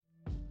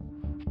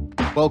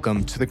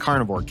Welcome to the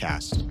Carnivore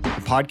Cast,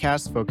 a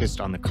podcast focused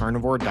on the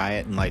carnivore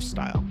diet and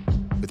lifestyle,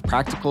 with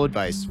practical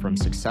advice from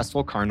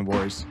successful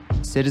carnivores,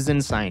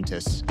 citizen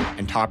scientists,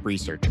 and top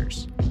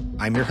researchers.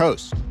 I'm your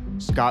host,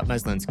 Scott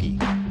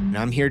Myslinski, and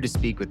I'm here to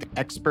speak with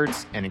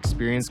experts and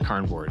experienced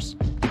carnivores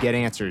to get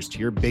answers to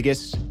your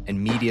biggest and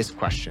meatiest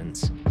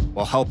questions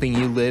while helping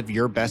you live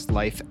your best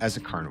life as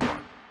a carnivore.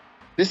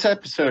 This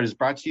episode is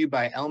brought to you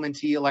by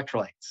LMNT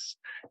Electrolytes.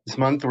 This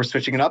month, we're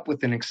switching it up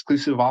with an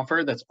exclusive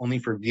offer that's only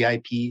for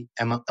VIP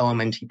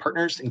LMNT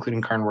partners,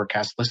 including Carnivore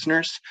Cast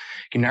listeners.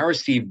 You can now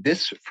receive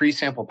this free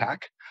sample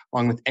pack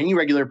along with any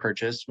regular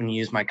purchase when you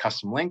use my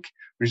custom link,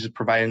 which is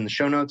provided in the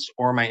show notes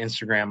or my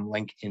Instagram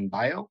link in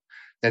bio.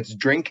 That's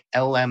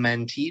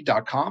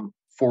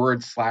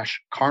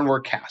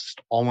drinklmnt.com/carnivorecast,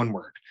 all one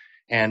word.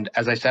 And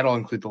as I said, I'll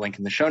include the link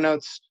in the show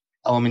notes.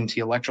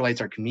 LMNT electrolytes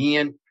are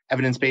convenient,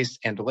 evidence-based,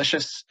 and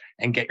delicious.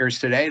 And get yours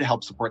today to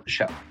help support the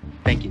show.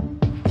 Thank you.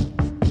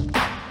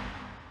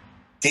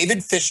 David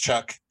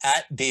Fishchuk,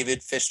 at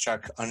David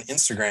Fishchuk on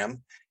Instagram,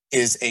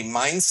 is a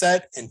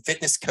mindset and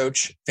fitness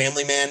coach,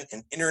 family man,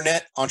 and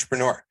internet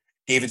entrepreneur.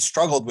 David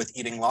struggled with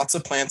eating lots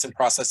of plants and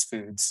processed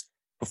foods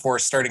before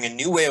starting a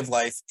new way of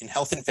life in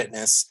health and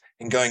fitness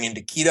and going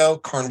into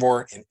keto,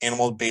 carnivore, and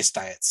animal-based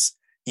diets.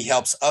 He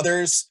helps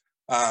others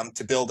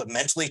to build a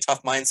mentally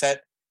tough mindset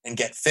and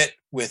get fit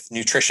with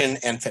nutrition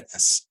and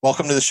fitness.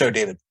 Welcome to the show,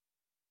 David.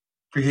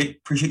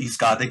 Appreciate you,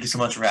 Scott. Thank you so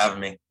much for having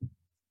me.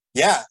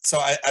 Yeah. So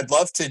I'd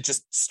love to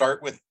just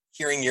start with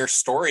hearing your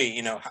story.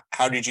 You know,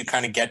 how did you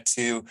kind of get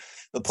to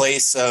the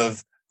place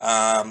of,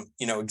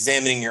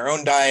 examining your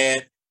own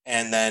diet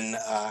and then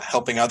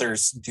helping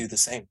others do the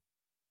same?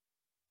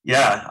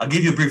 Yeah, I'll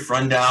give you a brief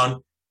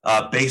rundown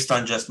based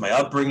on just my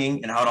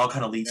upbringing and how it all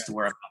kind of leads to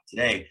where I'm at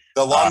today.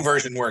 The long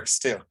version works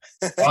too.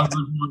 Long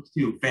version works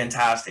too.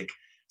 Fantastic.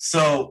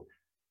 So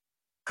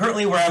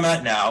currently where I'm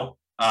at now,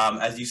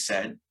 as you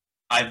said,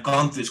 I've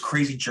gone through this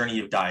crazy journey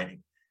of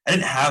dieting. I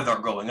didn't have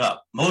that growing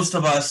up. Most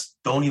of us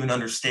don't even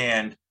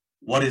understand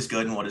what is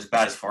good and what is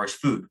bad as far as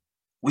food.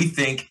 We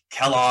think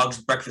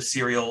Kellogg's, breakfast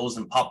cereals,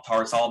 and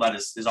Pop-Tarts, all that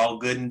is all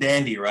good and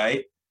dandy,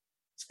 right?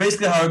 It's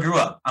basically how I grew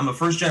up. I'm a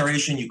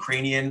first-generation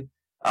Ukrainian.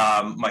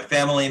 My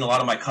family and a lot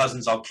of my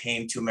cousins all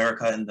came to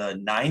America in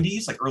the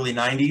 90s, like early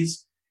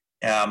 90s.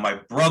 My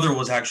brother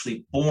was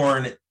actually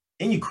born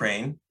in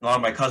Ukraine. A lot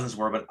of my cousins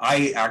were, but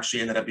I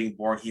actually ended up being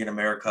born here in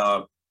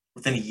America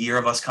within a year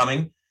of us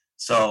coming.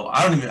 So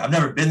I've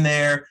never been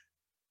there.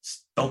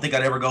 Don't think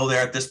I'd ever go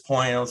there at this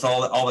point. It's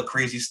all the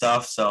crazy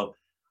stuff. So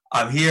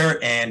I'm here,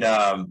 and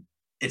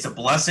it's a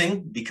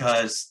blessing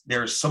because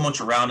there's so much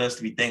around us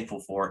to be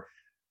thankful for.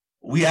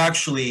 We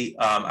actually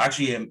am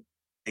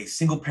a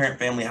single parent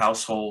family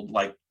household,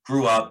 like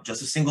grew up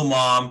just a single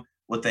mom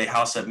with a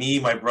house of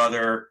me, my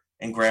brother,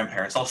 and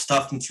grandparents, all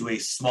stuffed into a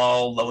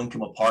small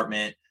low-income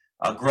apartment.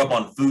 Grew up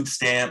on food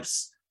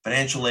stamps,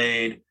 financial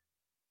aid.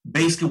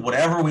 Basically,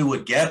 whatever we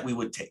would get, we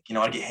would take.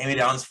 I'd get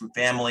hand-me-downs from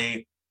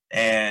family.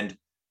 And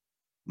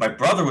my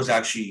brother was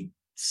actually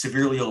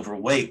severely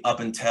overweight up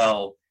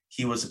until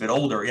he was a bit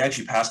older. He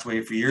actually passed away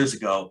a few years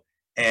ago.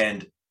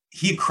 And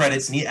he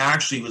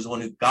actually was the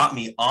one who got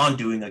me on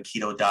doing a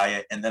keto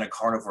diet and then a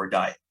carnivore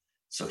diet.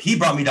 So he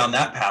brought me down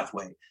that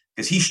pathway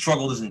because he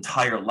struggled his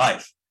entire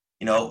life.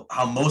 You know,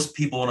 how most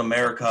people in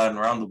America and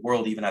around the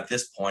world, even at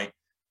this point,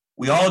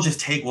 we all just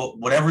take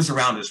whatever's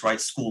around us, right?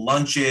 School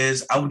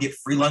lunches. I would get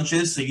free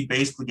lunches, so you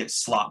basically get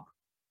slop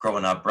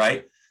growing up,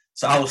 right?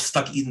 So I was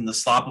stuck eating the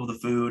slop of the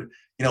food.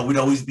 We'd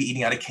always be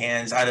eating out of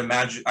cans. I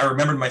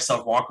remembered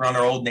myself walking around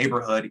our old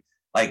neighborhood,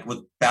 like with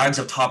bags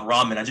of top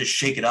ramen. I just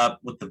shake it up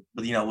with the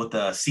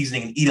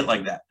seasoning and eat it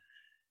like that.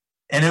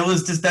 And it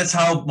was just that's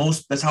how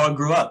I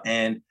grew up.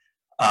 And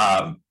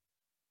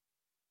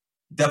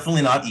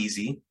definitely not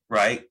easy,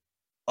 right?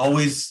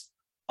 Always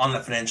on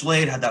that financial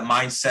aid, had that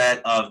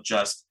mindset of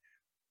just,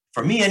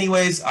 for me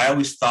anyways, I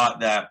always thought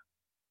that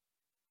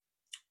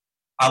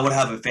I would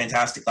have a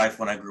fantastic life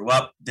when I grew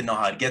up. Didn't know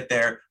how to get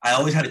there. I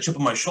always had a chip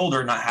on my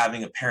shoulder not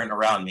having a parent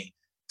around me,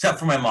 except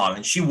for my mom.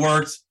 And she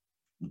worked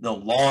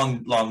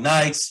long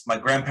nights. My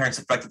grandparents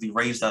effectively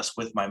raised us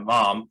with my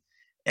mom.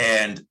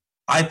 And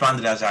I found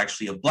it as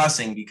actually a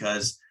blessing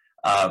because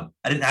I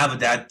didn't have a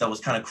dad that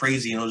was kind of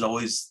crazy and was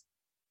always,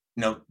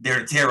 there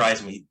to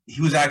terrorize me.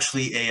 He was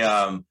actually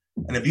an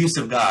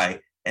abusive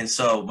guy. And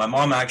so my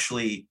mom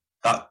actually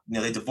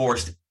they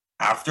divorced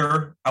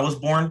after I was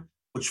born,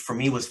 which for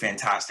me was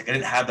fantastic. I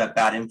didn't have that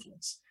bad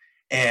influence.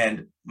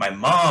 And my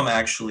mom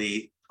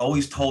actually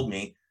always told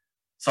me,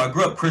 so I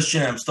grew up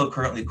Christian and I'm still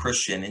currently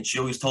Christian. And she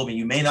always told me,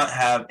 you may not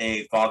have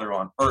a father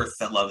on earth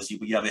that loves you,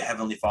 but you have a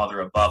heavenly father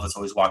above that's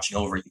always watching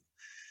over you.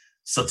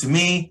 So to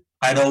me,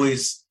 I'd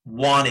always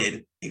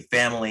wanted a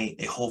family,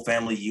 a whole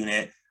family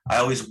unit. I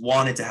always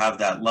wanted to have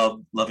that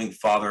loving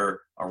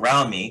father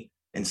around me.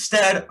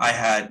 Instead, I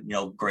had,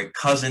 great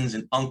cousins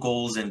and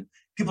uncles and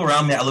people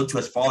around me I look to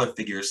as father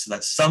figures so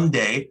that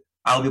someday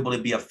I'll be able to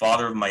be a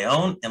father of my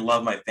own and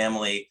love my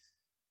family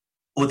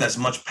with as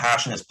much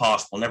passion as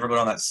possible, never go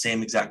down that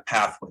same exact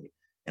pathway.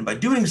 And by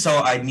doing so,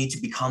 I need to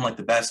become like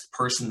the best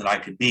person that I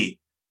could be.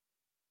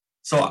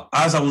 So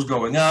as I was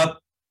growing up,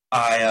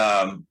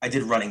 I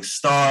did Running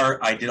Start.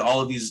 I did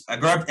all of these. I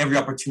grabbed every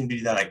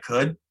opportunity that I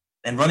could.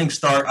 And Running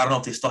Start, I don't know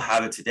if they still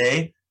have it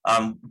today.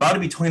 About to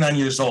be 29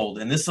 years old.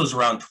 And this was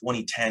around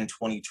 2010,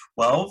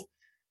 2012.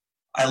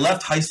 I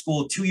left high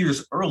school 2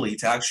 years early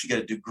to actually get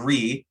a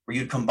degree where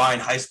you'd combine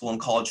high school and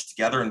college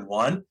together in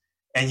one.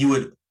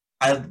 And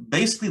I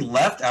basically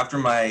left after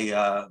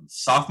my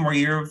sophomore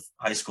year of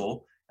high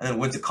school and then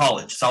went to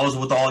college. So I was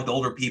with all the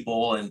older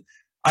people, and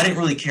I didn't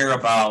really care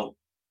about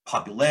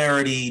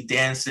popularity,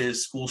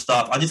 dances, school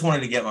stuff. I just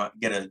wanted to get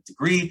a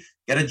degree,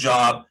 get a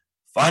job,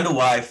 find a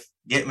wife,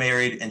 get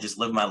married, and just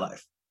live my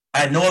life. I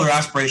had no other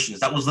aspirations.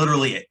 That was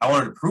literally it. I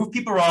wanted to prove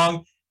people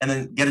wrong and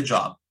then get a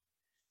job.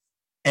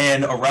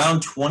 And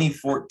around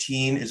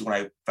 2014 is when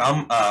I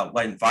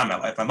didn't find my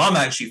wife. My mom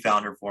actually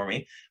found her for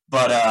me,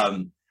 but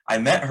I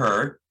met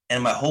her,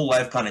 and my whole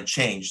life kind of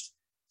changed.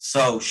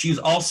 So she's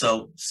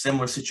also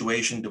similar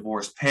situation,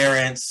 divorced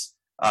parents.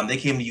 They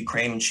came to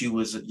Ukraine when she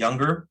was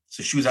younger.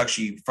 So she was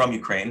actually from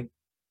Ukraine.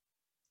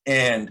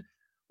 And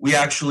we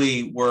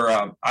actually were,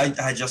 I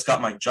had just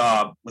got my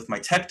job with my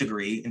tech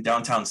degree in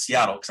downtown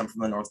Seattle because I'm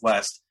from the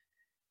Northwest.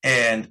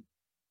 And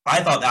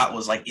I thought that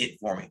was like it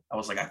for me. I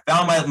was like, I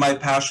found my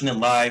passion in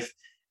life,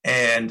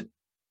 and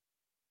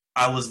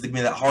I was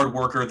that hard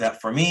worker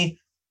that for me,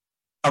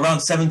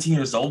 around 17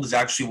 years old is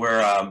actually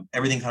where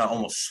everything kind of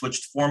almost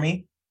switched for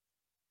me.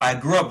 I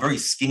grew up very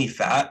skinny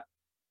fat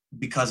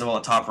because of all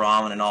the top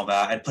ramen and all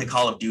that. I'd play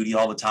Call of Duty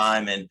all the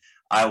time, and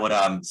I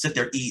would sit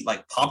there, eat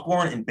like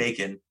popcorn and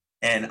bacon.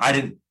 And I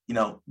didn't,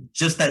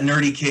 just that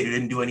nerdy kid who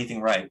didn't do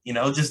anything right,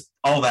 just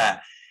all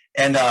that.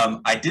 And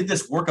I did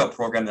this workout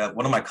program that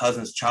one of my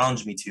cousins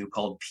challenged me to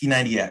called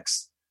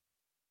P90X.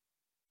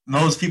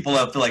 Most people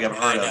I feel like I've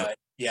heard of it.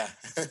 Yeah.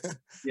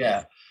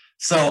 Yeah.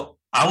 So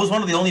I was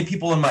one of the only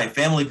people in my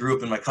family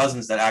group and my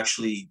cousins that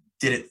actually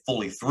did it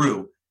fully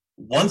through.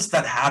 Once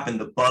that happened,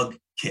 the bug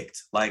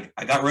kicked. Like,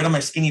 I got rid of my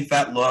skinny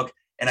fat look,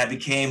 and I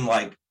became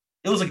like,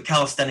 it was like a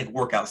calisthenic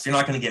workout. So you're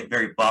not going to get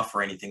very buff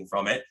or anything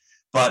from it.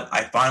 But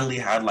I finally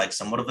had like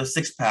somewhat of a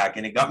six pack,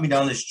 and it got me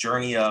down this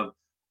journey of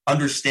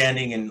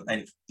understanding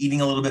and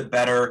eating a little bit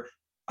better.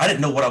 I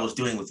didn't know what I was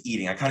doing with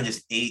eating. I kind of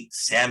just ate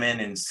salmon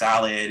and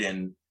salad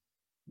and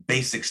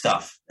basic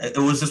stuff. It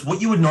was just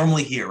what you would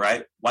normally hear,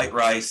 right? White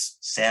rice,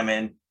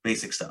 salmon,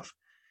 basic stuff.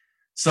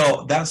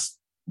 So that's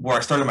where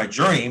I started my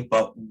journey.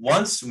 But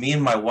once me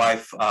and my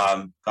wife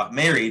got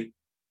married,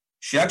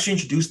 she actually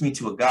introduced me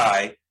to a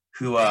guy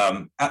who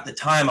at the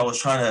time I was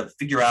trying to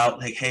figure out,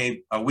 like,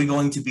 hey, are we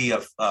going to be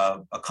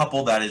a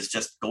couple that is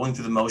just going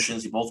through the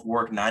motions? We both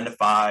work 9 to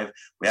 5.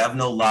 We have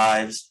no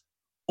lives.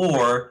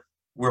 Or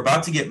we're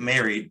about to get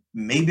married.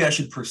 Maybe I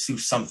should pursue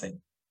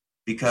something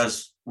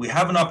because we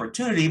have an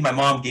opportunity. My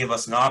mom gave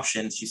us an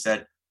option. She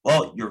said,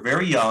 well, you're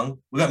very young.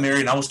 We got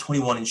married and I was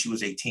 21 and she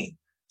was 18.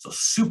 So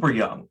super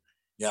young.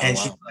 Yeah, and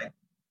wow. she's like,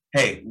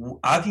 hey,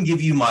 I can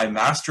give you my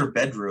master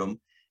bedroom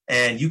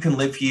and you can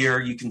live here.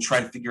 You can try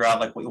and figure out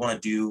like what you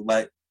want to do.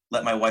 Let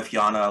my wife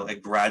Yana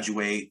like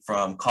graduate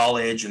from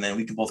college, and then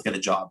we can both get a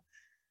job.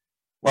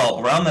 Well,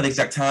 around that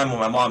exact time when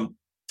my mom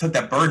took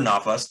that burden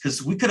off us,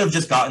 because we could have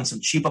just gotten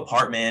some cheap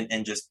apartment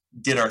and just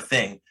did our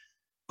thing.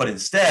 But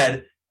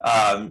instead,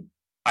 I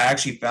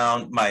actually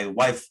found my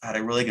wife had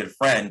a really good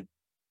friend,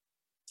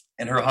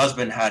 and her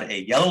husband had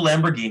a yellow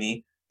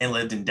Lamborghini and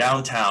lived in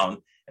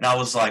downtown. And I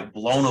was like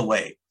blown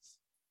away.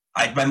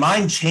 My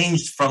mind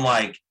changed from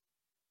like,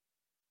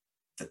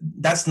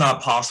 that's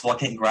not possible, I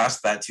can't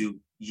grasp that, to,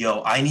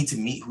 yo, I need to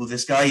meet who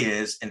this guy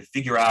is and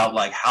figure out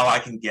like how I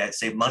can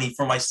save money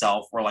for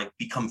myself or like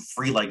become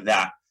free like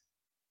that.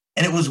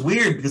 And it was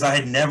weird because I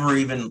had never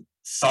even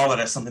saw that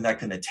as something that I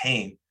could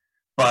attain.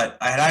 But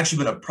I had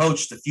actually been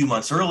approached a few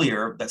months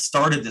earlier that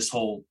started this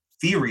whole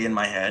theory in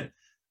my head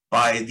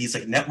by these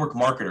like network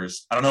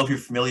marketers. I don't know if you're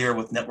familiar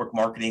with network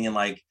marketing and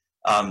like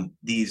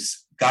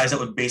these guys that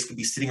would basically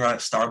be sitting around at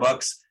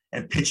Starbucks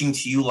and pitching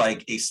to you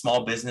like a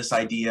small business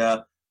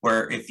idea,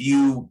 where if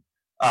you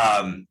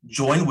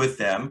join with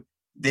them,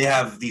 they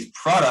have these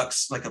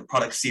products, like a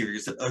product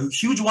series. A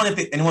huge one,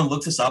 if anyone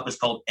looks this up, is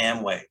called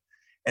Amway.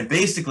 And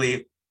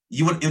basically,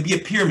 it would be a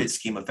pyramid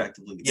scheme,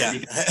 effectively. Yeah.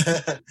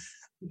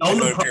 I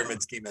know what a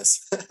pyramid scheme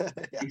is.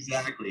 Yeah.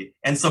 Exactly.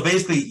 And so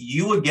basically,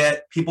 you would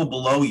get people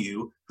below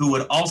you who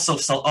would also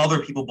sell other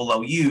people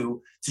below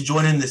you to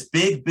join in this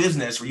big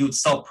business where you would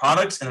sell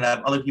products and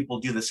have other people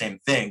do the same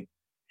thing.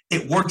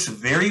 It works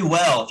very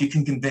well if you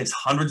can convince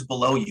hundreds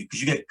below you,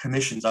 because you get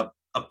commissions up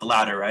the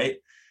ladder, right?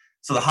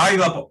 So the higher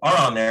you up are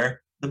on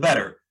there, the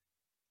better.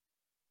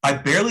 I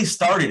barely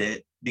started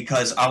it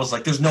because I was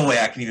like, there's no way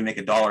I can even make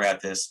 $1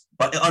 at this.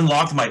 But it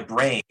unlocked my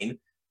brain,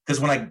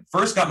 because when I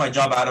first got my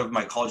job out of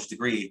my college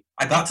degree,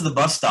 I got to the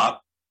bus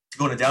stop to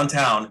go to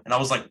downtown, and I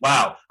was like,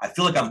 wow, I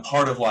feel like I'm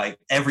part of like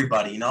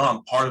everybody,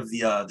 I'm part of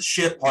the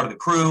ship, part of the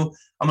crew.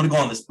 I'm going to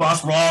go on this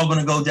bus. We're all going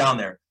to go down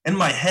there. In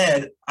my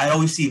head, I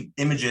always see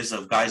images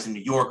of guys in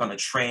New York on a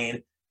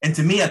train. And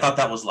to me, I thought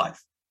that was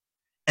life.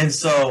 And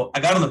so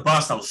I got on the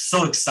bus and I was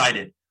so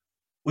excited.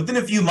 Within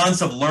a few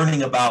months of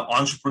learning about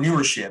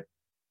entrepreneurship,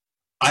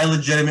 I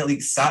legitimately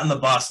sat in the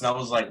bus and I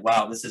was like,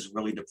 wow, this is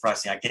really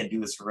depressing. I can't do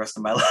this for the rest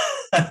of my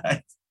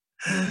life.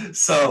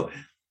 So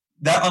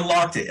that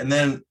unlocked it. And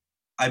then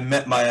I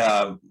met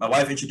my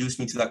wife introduced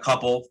me to that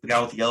couple, the guy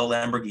with the yellow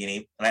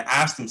Lamborghini. And I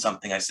asked him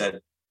something. I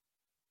said,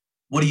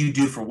 what do you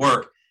do for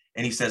work?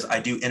 And he says, I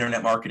do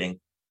internet marketing.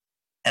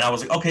 And I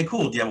was like, okay,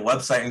 cool. Do you have a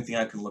website or anything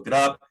I can look it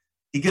up?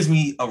 He gives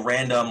me a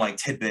random like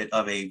tidbit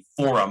of a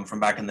forum from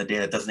back in the day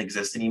that doesn't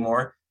exist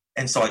anymore.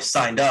 And so I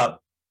signed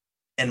up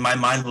and my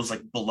mind was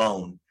like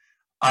blown.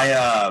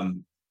 I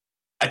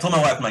told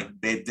my wife, I'm like,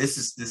 babe, this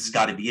has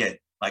got to be it.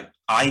 Like,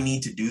 I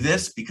need to do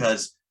this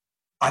because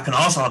I can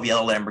also have a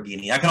yellow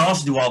Lamborghini. I can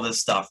also do all this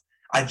stuff.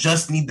 I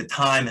just need the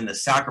time and the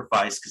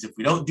sacrifice, because if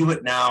we don't do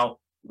it now,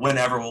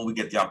 whenever will we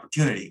get the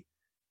opportunity?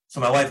 So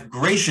my wife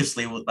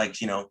graciously was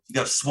like, you got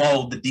to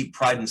swallow the deep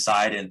pride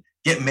inside and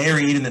get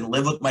married and then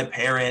live with my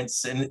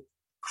parents and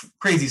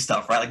crazy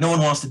stuff, right? Like, no one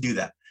wants to do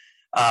that.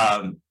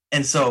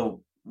 And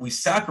so we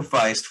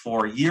sacrificed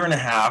for a year and a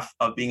half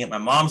of being at my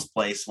mom's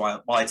place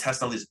while I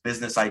tested all these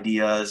business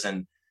ideas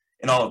and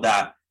all of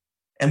that.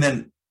 And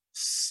then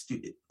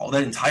all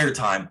that entire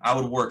time, I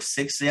would work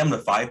 6 a.m. to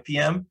 5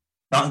 p.m.,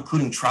 not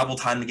including travel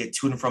time to get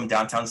to and from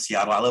downtown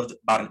Seattle. I lived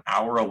about an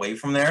hour away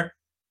from there.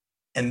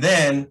 And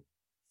then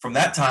from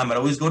that time, I'd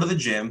always go to the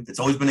gym. It's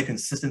always been a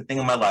consistent thing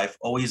in my life,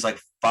 always like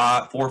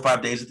 4 or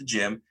 5 days at the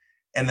gym.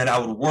 And then I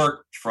would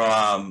work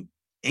from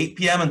 8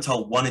 p.m.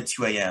 until 1 and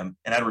 2 a.m.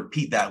 And I'd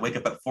repeat that, wake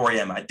up at 4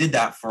 a.m. I did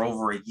that for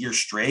over a year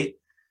straight.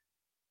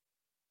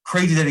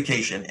 Crazy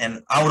dedication.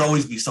 And I would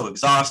always be so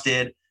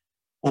exhausted.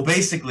 Well,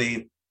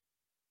 basically,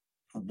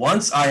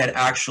 once I had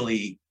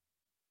actually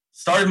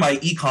started my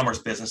e-commerce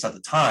business at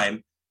the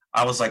time,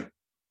 I was like,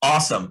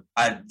 awesome.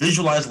 I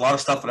visualized a lot of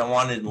stuff that I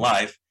wanted in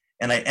life.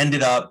 And I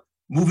ended up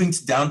moving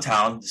to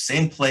downtown, the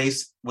same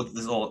place with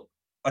this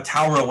a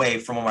tower away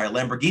from where my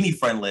Lamborghini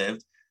friend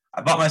lived.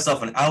 I bought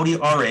myself an Audi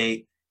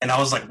R8. And I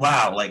was like,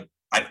 wow, like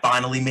I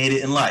finally made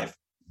it in life,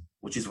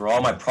 which is where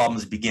all my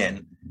problems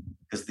begin.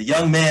 Because the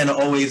young man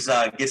always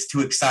gets too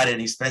excited and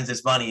he spends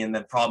his money and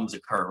then problems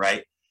occur,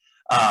 right?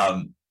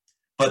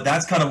 But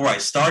that's kind of where I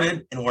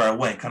started and where I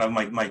went, kind of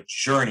my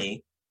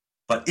journey.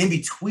 But in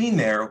between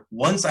there,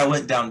 once I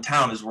went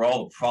downtown is where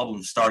all the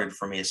problems started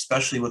for me,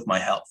 especially with my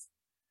health.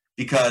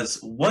 Because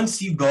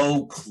once you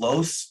go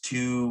close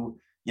to,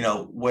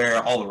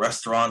 where all the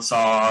restaurants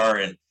are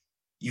and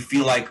you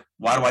feel like,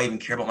 why do I even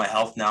care about my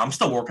health now? I'm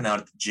still working out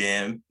at the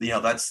gym.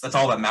 That's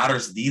all that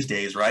matters these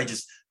days, right?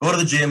 Just go to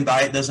the gym.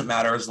 Diet doesn't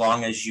matter as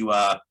long as you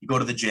go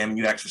to the gym and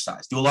you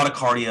exercise. Do a lot of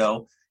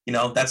cardio.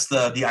 That's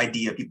the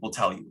idea people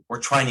tell you. We're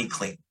trying to eat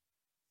clean.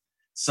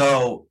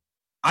 So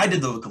I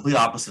did the complete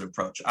opposite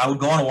approach. I would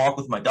go on a walk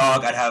with my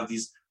dog. I'd have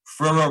these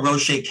Ferrero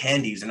Rocher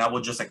candies and I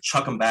would just like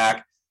chuck them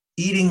back,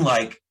 eating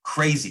like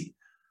crazy.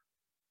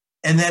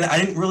 And then I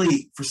didn't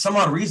really, for some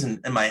odd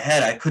reason in my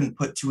head, I couldn't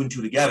put 2 and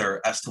 2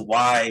 together as to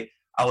why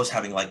I was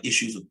having like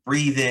issues with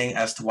breathing,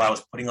 as to why I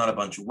was putting on a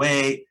bunch of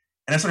weight.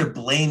 And I started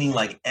blaming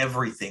like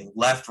everything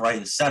left, right,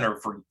 and center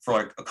for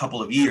like a couple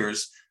of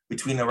years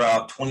between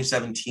around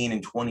 2017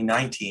 and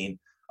 2019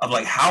 of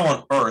like, how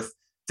on earth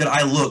did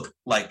I look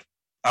like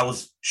I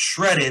was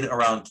shredded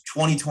around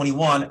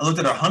 2021? I looked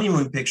at our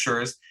honeymoon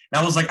pictures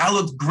and I was like, I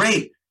looked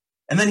great.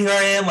 And then here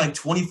I am, like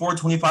 24,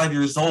 25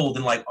 years old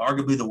in like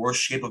arguably the worst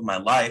shape of my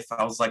life.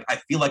 I was like, I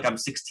feel like I'm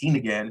 16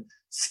 again,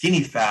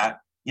 skinny fat,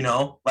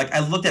 like I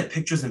looked at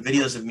pictures and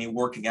videos of me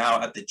working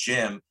out at the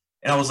gym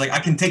and I was like, I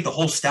can take the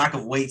whole stack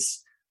of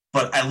weights,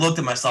 but I looked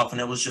at myself and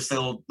it was just a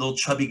little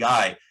chubby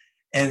guy.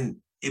 And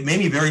it made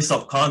me very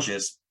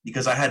self-conscious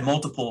because I had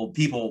multiple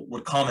people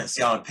would comment,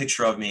 see on a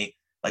picture of me,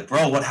 like,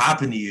 bro, what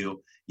happened to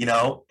you?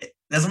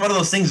 That's one of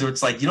those things where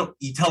it's like,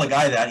 you tell a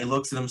guy that and he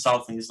looks at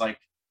himself and he's like,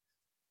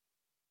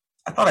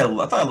 I thought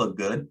I looked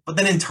good, but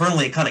then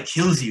internally it kind of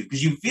kills you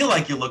because you feel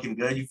like you're looking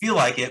good. You feel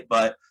like it,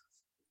 but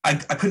I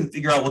couldn't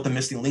figure out what the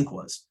missing link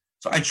was.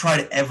 So I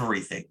tried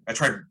everything. I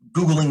tried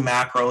Googling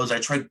macros. I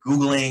tried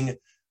Googling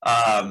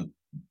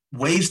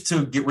ways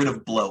to get rid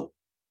of bloat.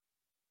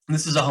 And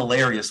this is a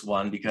hilarious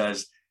one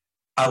because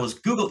I was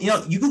Google,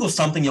 you Google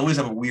something, you always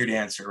have a weird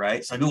answer,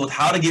 right? So I Googled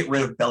how to get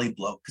rid of belly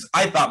bloat because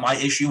I thought my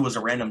issue was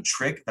a random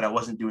trick that I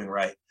wasn't doing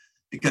right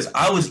because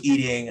I was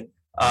eating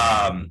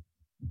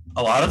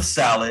a lot of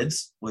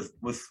salads with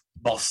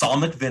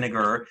balsamic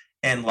vinegar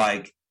and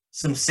like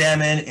some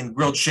salmon and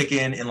grilled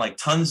chicken and like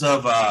tons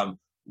of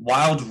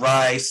wild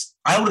rice.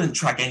 I wouldn't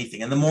track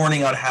anything. In the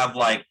morning, I'd have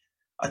like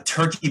a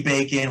turkey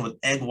bacon with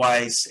egg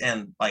whites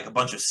and like a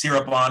bunch of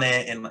syrup on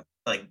it and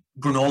like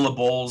granola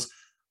bowls.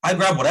 I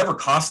grabbed whatever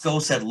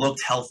Costco said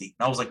looked healthy.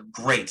 And I was like,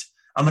 great,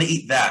 I'm going to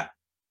eat that.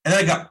 And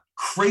then I got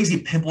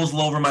crazy pimples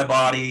all over my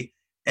body.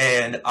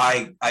 And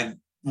I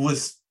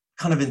was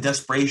kind of in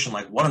desperation,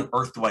 like, what on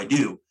earth do I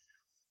do?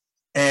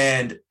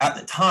 And at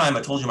the time,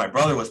 I told you my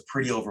brother was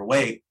pretty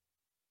overweight.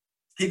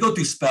 He'd go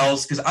through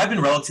spells because I've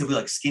been relatively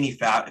like skinny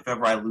fat if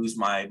ever I lose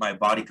my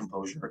body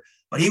composure.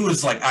 But he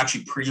was like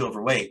actually pretty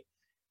overweight.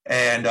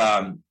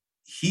 And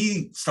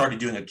he started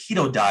doing a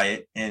keto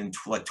diet in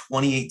like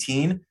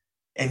 2018.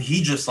 And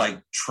he just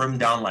like trimmed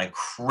down like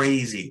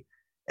crazy.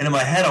 And in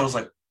my head, I was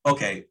like,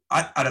 okay,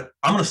 I'm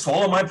going to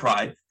swallow my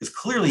pride because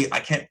clearly I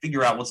can't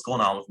figure out what's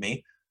going on with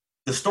me.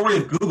 The story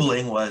of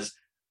Googling was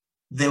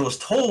they was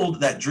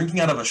told that drinking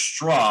out of a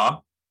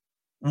straw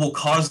will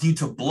cause you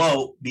to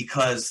bloat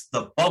because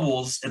the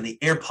bubbles and the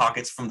air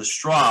pockets from the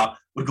straw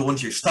would go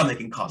into your stomach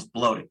and cause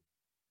bloating.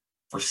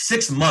 For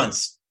 6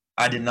 months,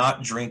 I did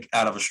not drink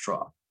out of a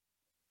straw.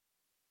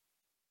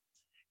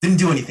 Didn't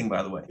do anything,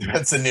 by the way.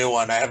 That's a new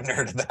one. I haven't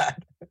heard of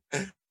that.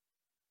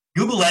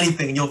 Google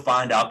anything and you'll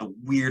find out the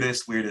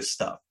weirdest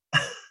stuff.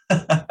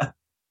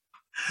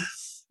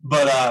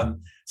 But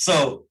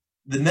so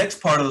the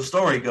next part of the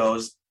story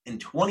goes, in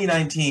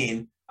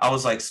 2019, I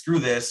was like, screw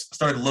this. I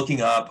started looking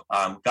up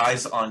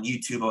guys on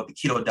YouTube about the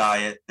keto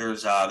diet.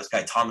 There's this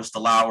guy, Thomas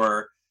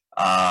DeLauer.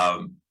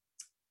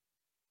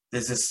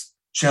 There's this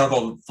channel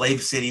called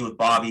Flav City with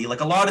Bobby.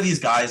 Like a lot of these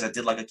guys that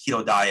did like a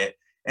keto diet.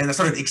 And I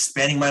started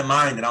expanding my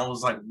mind. And I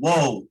was like,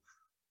 whoa,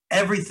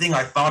 everything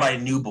I thought I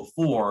knew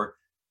before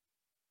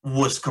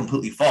was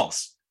completely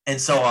false. And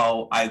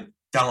so I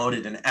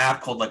downloaded an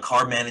app called like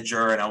Carb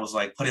Manager. And I was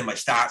like, put in my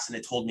stats and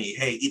it told me,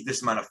 hey, eat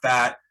this amount of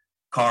fat,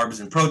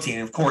 carbs, and protein.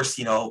 And of course,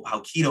 you know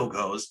how keto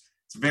goes.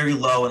 It's very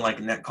low in like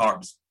net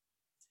carbs.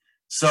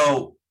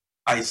 So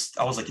I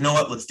was like, you know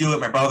what, let's do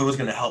it. My brother was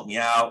going to help me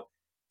out.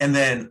 And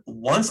then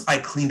once I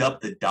cleaned up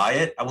the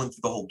diet, I went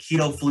through the whole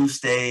keto flu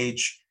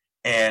stage.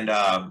 And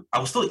I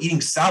was still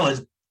eating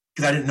salads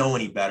because I didn't know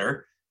any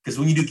better. Because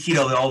when you do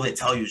keto, all they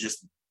tell you is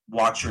just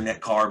watch your net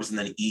carbs and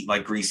then eat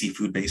like greasy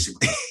food,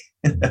 basically.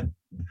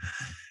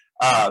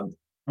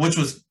 Which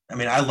was, I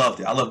mean, I loved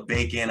it. I love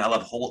bacon. I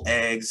love whole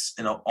eggs.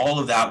 You know, all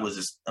of that was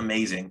just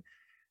amazing.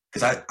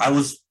 Because I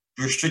was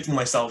restricting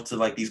myself to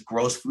like these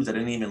gross foods I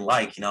didn't even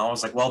like. You know, I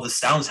was like, well, this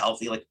sounds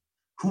healthy. Like,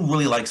 who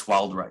really likes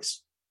wild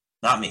rice?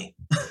 Not me.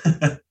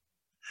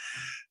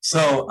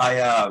 So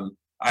I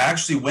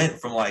actually went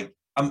from like,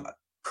 I'm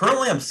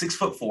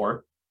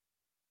 6'4".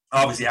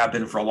 Obviously, I've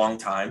been for a long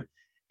time,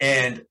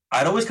 and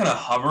I'd always kind of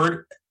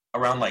hovered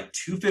around like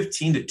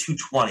 215 to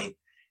 220.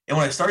 And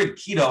when I started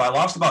keto, I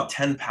lost about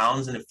 10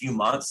 pounds in a few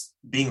months,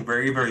 being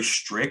very, very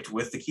strict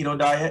with the keto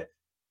diet.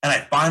 And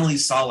I finally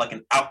saw like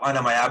an outline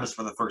of my abs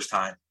for the first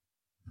time.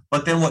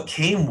 But then what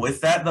came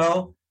with that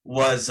though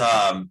was,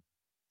 and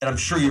I'm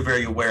sure you're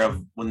very aware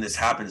of when this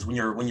happens, when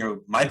your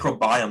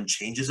microbiome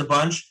changes a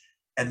bunch,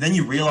 and then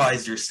you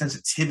realize your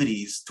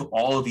sensitivities to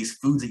all of these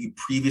foods that you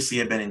previously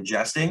had been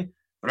ingesting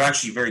are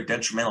actually very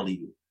detrimental to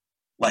you.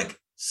 Like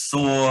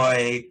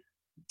soy,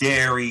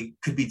 dairy,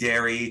 could be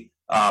dairy.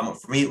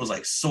 For me, it was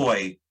like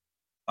soy,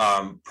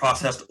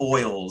 processed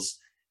oils,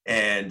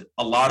 and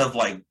a lot of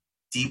like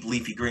deep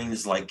leafy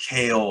greens like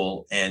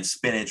kale and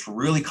spinach were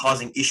really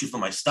causing issues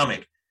with my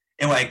stomach.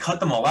 And when I cut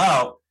them all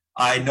out,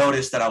 I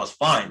noticed that I was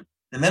fine.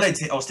 And then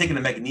I was taking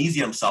a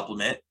magnesium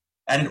supplement.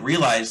 I didn't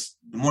realize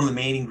one of the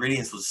main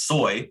ingredients was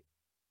soy.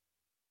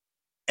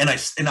 And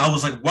I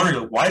was like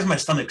wondering, why is my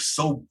stomach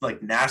so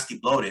like nasty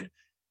bloated?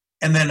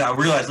 And then I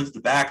realized, looked at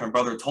the back, my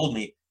brother told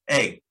me,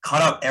 hey,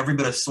 cut up every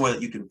bit of soy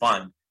that you can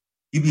find.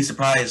 You'd be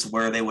surprised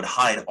where they would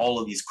hide all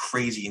of these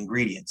crazy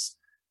ingredients.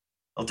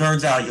 Well, it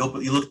turns out you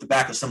look at the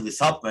back of some of these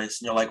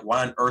supplements and you're like,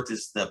 why on earth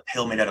is the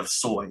pill made out of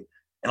soy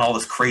and all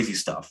this crazy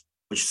stuff,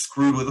 which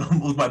screwed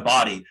with my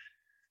body.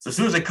 So as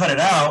soon as I cut it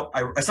out,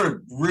 I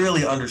started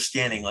really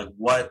understanding like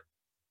what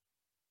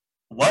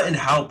and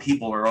how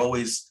people are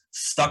always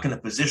stuck in a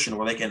position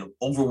where they can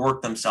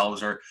overwork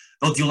themselves, or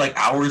they'll do like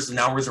hours and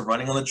hours of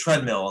running on the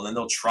treadmill and then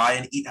they'll try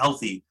and eat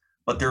healthy,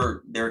 but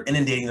they're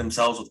inundating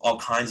themselves with all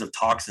kinds of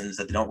toxins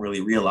that they don't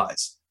really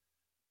realize.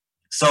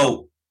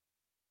 So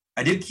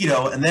I did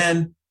keto, and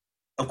then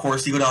of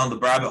course you go down the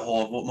rabbit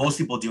hole of what most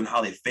people do and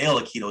how they fail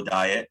a keto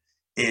diet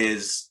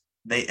is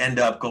they end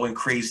up going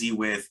crazy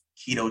with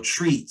keto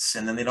treats,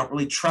 and then they don't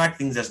really track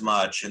things as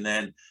much. And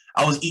then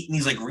I was eating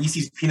these like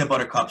Reese's peanut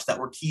butter cups that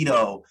were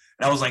keto,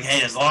 and I was like,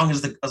 hey, as long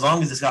as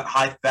it's got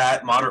high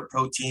fat, moderate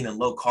protein, and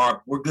low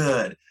carb, we're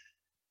good. And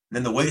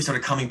then the weight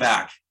started coming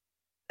back,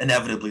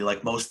 inevitably,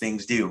 like most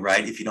things do,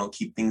 right? If you don't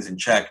keep things in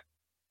check.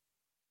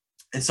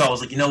 And so I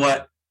was like, you know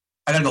what?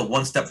 I gotta go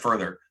one step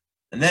further.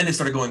 And then it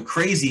started going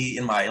crazy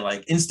in my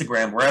like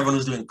Instagram, where everyone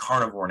was doing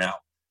carnivore now.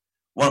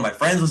 One of my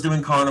friends was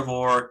doing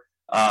carnivore.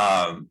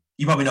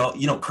 You probably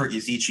know Kurt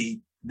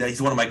Yazici.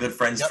 He's one of my good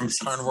friends from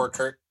Carnivore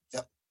Kurt.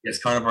 Yep. Yes,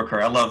 Carnivore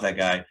Kurt. I love that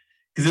guy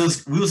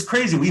because it was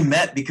crazy. We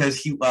met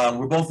because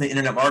we're both in the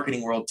internet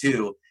marketing world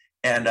too,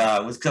 and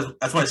it was because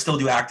that's what I still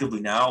do actively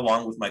now,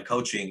 along with my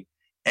coaching.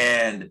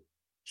 And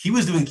he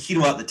was doing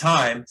keto at the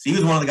time, so he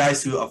was one of the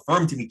guys who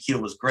affirmed to me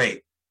keto was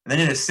great. And then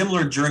in a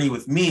similar journey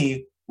with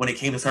me, when it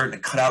came to starting to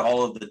cut out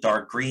all of the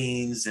dark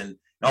greens and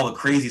all the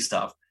crazy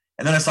stuff,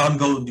 and then I saw him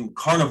go and do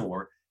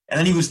carnivore. And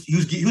then he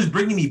was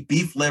bringing me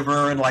beef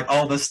liver and like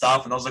all this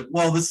stuff. And I was like,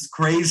 whoa, this is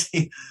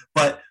crazy.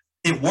 But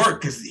it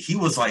worked because he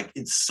was like,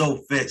 it's so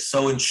fit,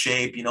 so in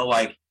shape,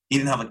 like he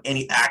didn't have like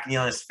any acne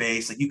on his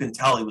face. Like you can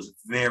tell he was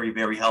very,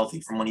 very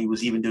healthy from when he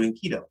was even doing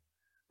keto.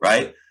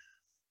 Right.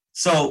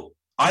 So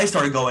I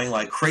started going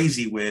like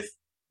crazy with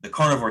the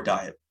carnivore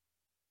diet,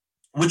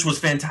 which was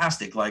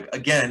fantastic. Like,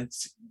 again,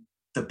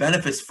 the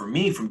benefits for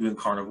me from doing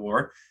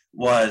carnivore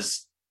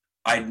was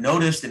I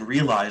noticed and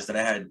realized that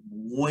I had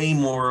way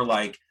more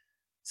like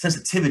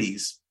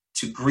sensitivities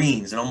to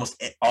greens and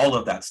almost all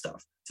of that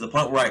stuff, to the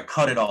point where I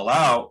cut it all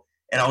out.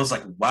 And I was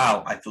like,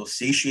 wow, I feel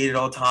satiated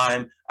all the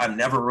time. I'm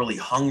never really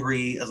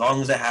hungry as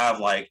long as I have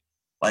like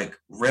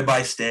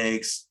ribeye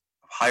steaks,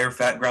 higher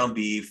fat ground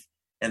beef,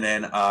 and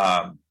then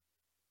and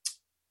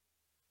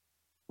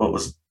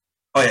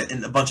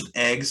a bunch of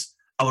eggs.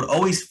 I would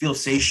always feel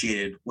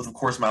satiated with, of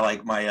course, my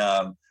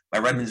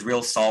Redmond's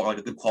real salt, or like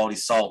a good quality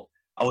salt.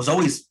 I was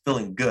always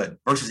feeling good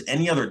versus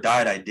any other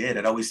diet I did.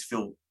 I'd always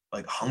feel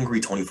like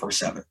hungry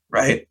 24/7,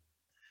 right?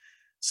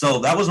 So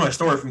that was my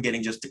story from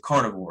getting just to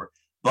carnivore.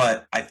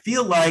 But I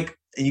feel like,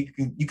 and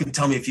you can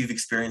tell me if you've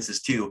experienced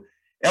this too,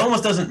 it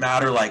almost doesn't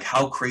matter like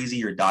how crazy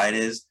your diet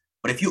is,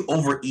 but if you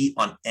overeat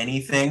on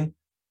anything,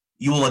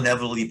 you will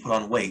inevitably put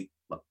on weight.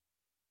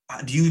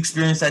 Do you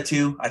experience that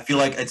too? I feel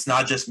like it's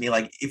not just me.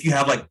 Like if you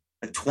have like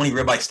 20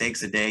 ribeye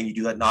steaks a day and you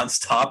do that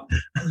nonstop.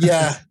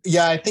 Yeah.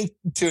 I think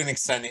to an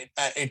extent,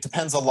 it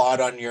depends a lot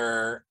on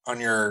your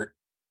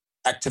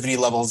activity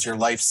levels, your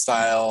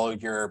lifestyle,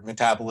 your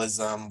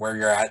metabolism, where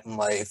you're at in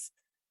life.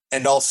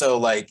 And also,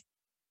 like,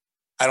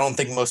 I don't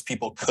think most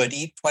people could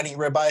eat 20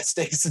 ribeye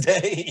steaks a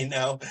day,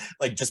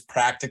 like just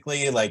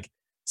practically, like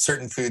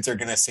certain foods are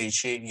going to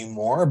satiate you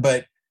more.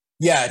 But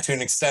yeah, to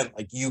an extent,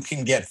 like you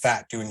can get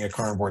fat doing a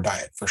carnivore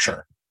diet for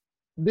sure.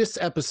 This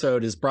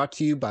episode is brought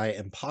to you by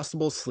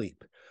Impossible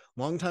Sleep.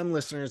 Longtime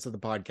listeners of the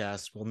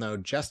podcast will know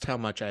just how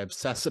much I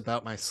obsess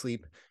about my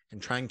sleep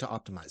and trying to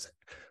optimize it.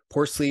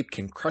 Poor sleep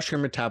can crush your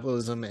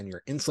metabolism and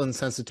your insulin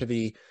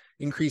sensitivity,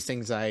 increase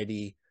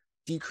anxiety,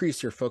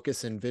 decrease your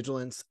focus and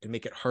vigilance, and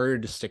make it harder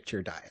to stick to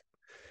your diet.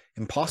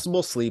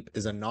 Impossible Sleep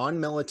is a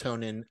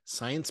non-melatonin,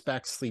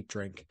 science-backed sleep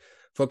drink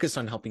focused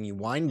on helping you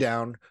wind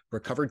down,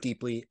 recover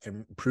deeply,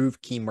 and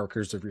improve key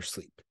markers of your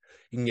sleep.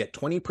 You can get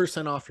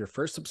 20% off your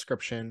first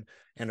subscription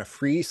and a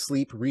free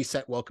sleep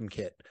reset welcome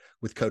kit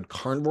with code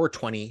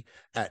carnivore20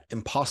 at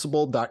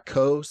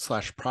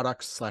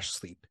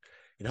impossible.co/products/sleep.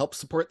 It helps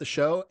support the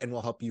show and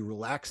will help you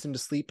relax into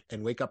sleep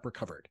and wake up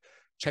recovered.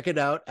 Check it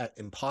out at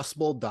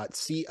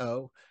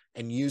impossible.co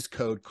and use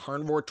code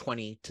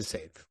carnivore20 to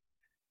save.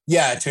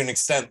 Yeah, to an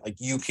extent, like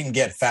you can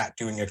get fat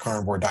doing a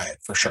carnivore diet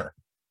for sure.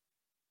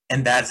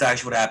 And that's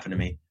actually what happened to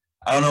me.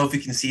 I don't know if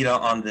you can see it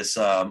on this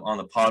on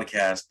the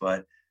podcast,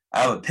 but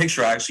I have a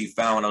picture I actually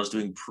found when I was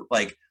doing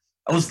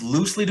I was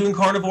loosely doing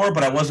carnivore,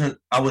 but I wasn't.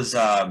 I was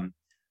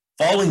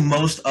following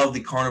most of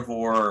the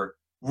carnivore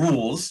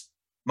rules,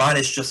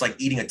 minus just like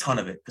eating a ton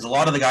of it. Because a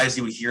lot of the guys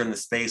you would hear in the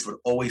space would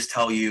always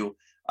tell you,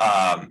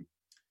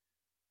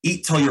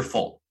 eat till you're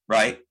full,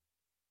 right?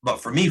 But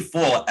for me,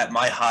 full at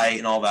my height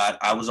and all that,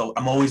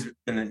 I'm always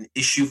been an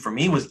issue for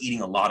me was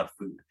eating a lot of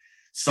food.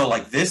 So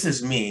like this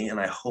is me, and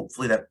I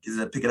hopefully does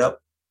that pick it up?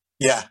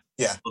 Yeah.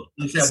 You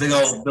see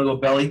that big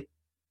old belly?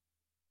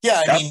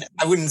 Yeah, I mean,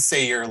 I wouldn't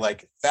say you're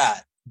like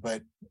fat,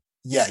 but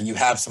yeah, you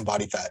have some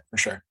body fat for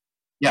sure.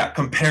 Yeah,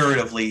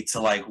 comparatively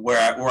to like where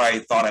I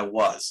thought I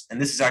was.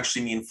 And this is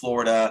actually me in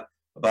Florida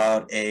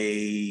about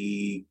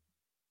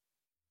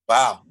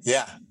Wow,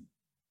 yeah.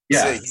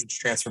 Yeah. It's a huge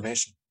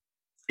transformation.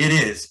 It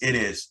is.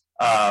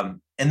 And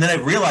then I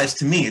realized,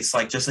 to me, it's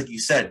like, just like you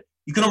said,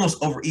 you can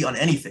almost overeat on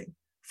anything.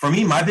 For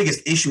me, my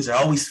biggest issue is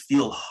I always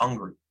feel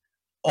hungry,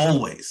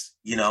 always,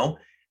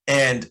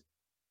 and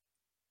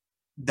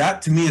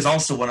that to me is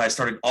also when I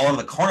started, all of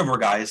the carnivore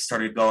guys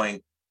started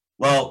going,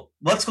 well,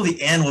 let's go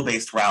the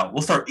animal-based route.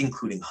 We'll start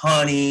including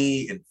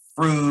honey and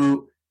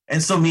fruit.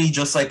 And so me,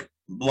 just like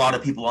a lot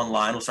of people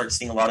online, will start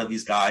seeing a lot of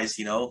these guys,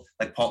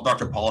 like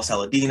Dr. Paul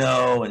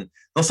Saladino, and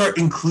they'll start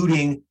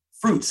including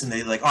fruits, and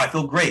they're like, oh, I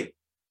feel great.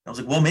 And I was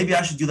like, well, maybe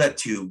I should do that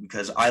too,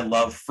 because I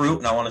love fruit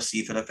and I want to see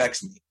if it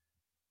affects me.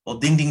 Well,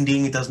 ding, ding,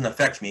 ding, it doesn't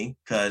affect me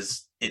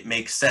because it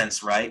makes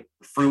sense, right?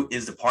 Fruit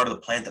is the part of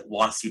the plant that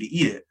wants you to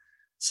eat it.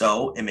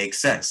 So it makes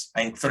sense.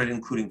 I started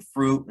including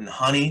fruit and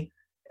honey,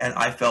 and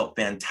I felt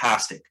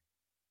fantastic.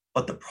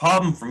 But the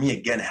problem for me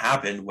again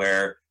happened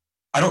where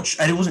I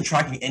wasn't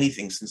tracking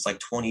anything since like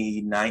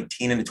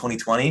 2019 into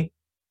 2020.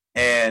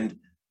 And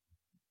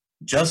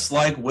just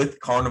like with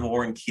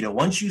carnivore and keto,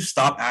 once you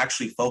stop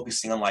actually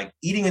focusing on like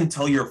eating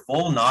until you're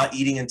full, not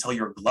eating until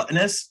you're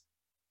gluttonous,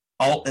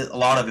 a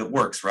lot of it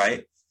works,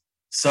 right?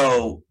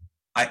 So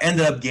I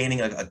ended up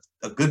gaining a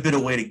good bit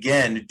of weight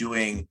again,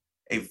 doing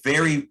I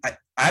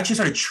actually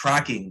started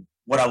tracking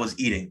what I was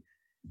eating.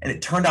 And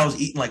it turned out I was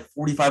eating like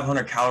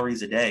 4,500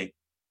 calories a day,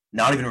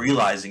 not even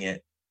realizing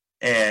it.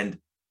 And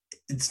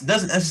it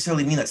doesn't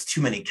necessarily mean that's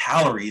too many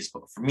calories,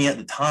 but for me at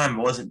the time,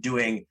 I wasn't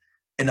doing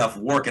enough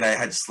work, and I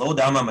had slowed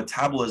down my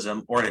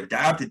metabolism, or it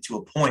adapted to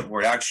a point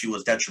where it actually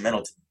was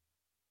detrimental to me.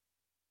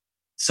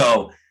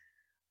 So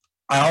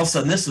I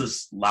also, and this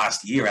was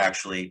last year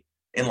actually,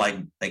 in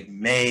like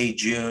May,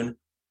 June,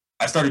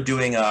 I started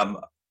doing, I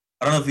don't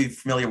know if you're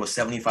familiar with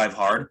 75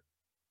 Hard.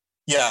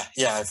 Yeah,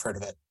 I've heard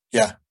of it.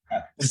 Yeah.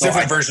 There's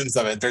different versions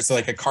of it. There's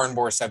like a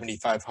carnivore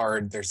 75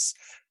 Hard. There's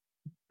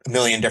a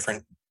million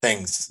different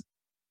things.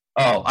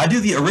 Oh, I do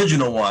the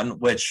original one,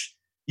 which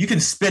you can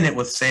spin it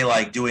with, say,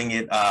 like doing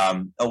it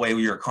away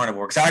with your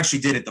carnivore. Because I actually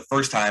did it the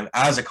first time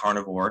as a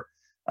carnivore.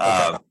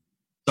 Okay.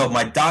 So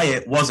my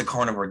diet was a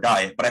carnivore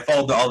diet, but I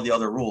followed all the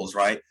other rules,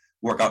 right?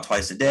 Work out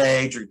twice a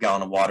day, drink a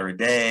gallon of water a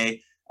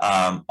day,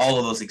 all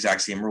of those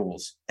exact same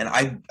rules. And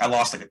I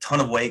lost like a ton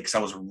of weight because I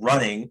was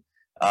running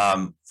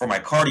for my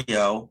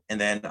cardio. And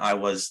then I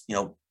was,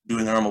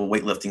 doing a normal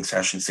weightlifting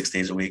session 6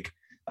 days a week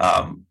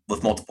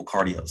with multiple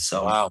cardios.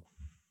 So, Wow.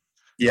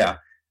 Yeah.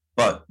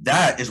 But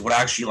that is what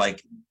actually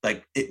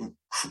like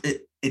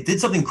it did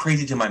something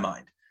crazy to my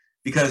mind,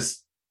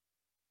 because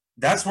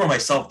that's where my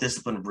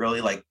self-discipline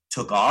really like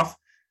took off.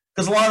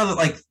 Because a lot of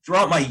like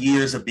throughout my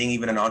years of being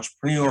even an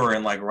entrepreneur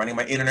and like running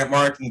my internet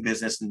marketing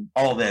business and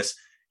all this,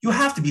 you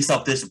have to be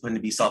self-disciplined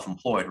to be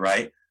self-employed,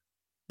 right?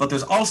 But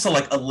there's also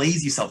like a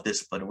lazy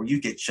self-discipline where you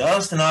get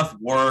just enough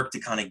work to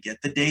kind of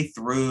get the day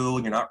through,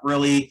 and you're not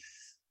really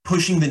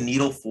pushing the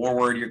needle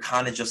forward. You're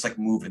kind of just like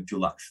moving through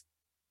life,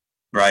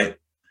 right?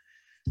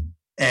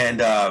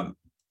 And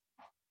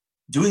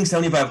doing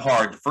 75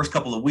 hard the first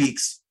couple of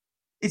weeks,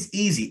 it's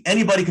easy.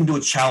 Anybody can do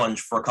a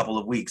challenge for a couple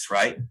of weeks,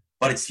 right?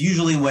 But it's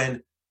usually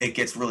when it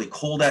gets really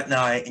cold at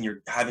night and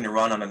you're having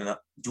to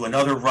do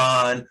another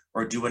run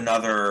or do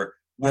another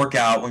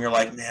workout when you're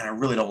like, man, I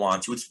really don't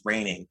want to. It's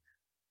raining.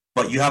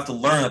 But you have to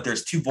learn that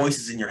there's two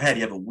voices in your head.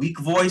 You have a weak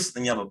voice,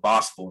 then you have a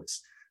boss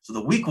voice. So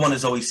the weak one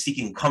is always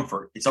seeking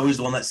comfort. It's always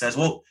the one that says,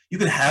 well, you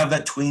can have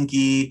that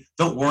Twinkie.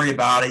 Don't worry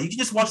about it. You can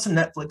just watch some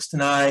Netflix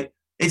tonight.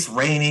 It's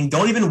raining.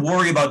 Don't even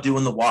worry about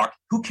doing the walk.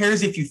 Who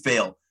cares if you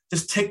fail?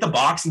 Just tick the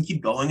box and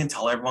keep going and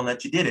tell everyone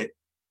that you did it,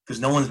 because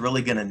no one's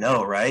really going to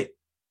know, right?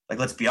 Like,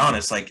 let's be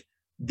honest, like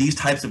these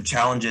types of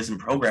challenges and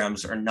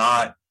programs are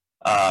not,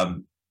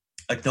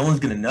 like no one's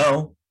going to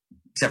know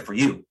except for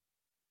you.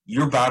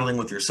 You're battling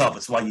with yourself.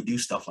 It's why you do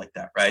stuff like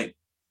that, right?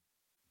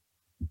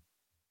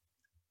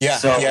 Yeah.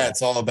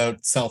 It's all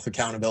about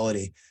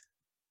self-accountability.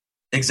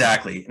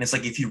 Exactly. And it's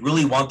like, if you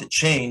really want to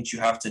change, you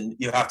have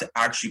to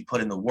actually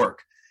put in the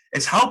work.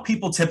 It's how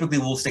people typically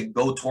will say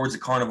go towards a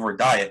carnivore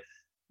diet.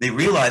 They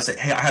realize that,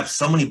 hey, I have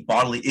so many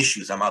bodily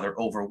issues. I'm either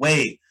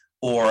overweight,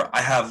 or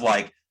I have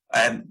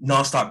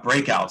nonstop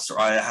breakouts, or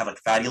I have like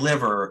fatty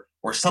liver,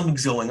 or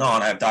something's going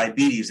on. I have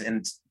diabetes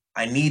and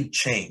I need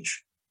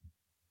change.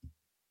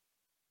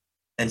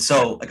 And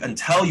so like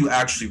until you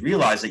actually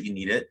realize that you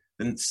need it,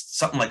 then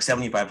something like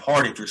 75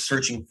 hard, if you're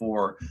searching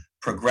for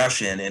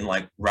progression and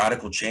like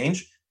radical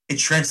change, it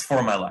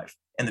transformed my life.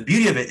 And the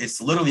beauty of it,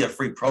 it's literally a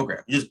free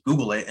program. You just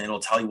Google it and it'll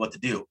tell you what to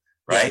do,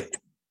 right? Yeah.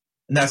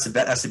 And that's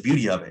the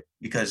beauty of it,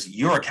 because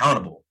you're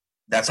accountable.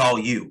 That's all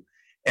you.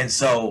 And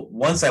so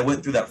once I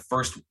went through that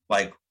first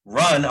like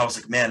run, I was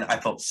like, man, I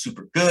felt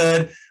super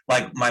good.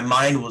 Like my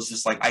mind was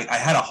just like, I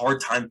had a hard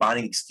time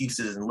finding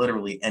excuses in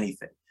literally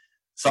anything.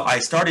 So I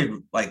started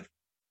like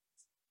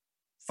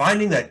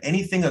finding that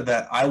anything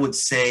that I would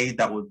say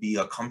that would be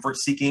a comfort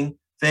seeking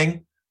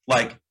thing,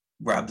 like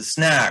grab the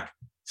snack,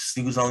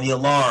 snooze on the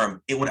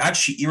alarm, it would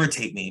actually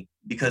irritate me,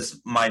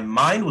 because my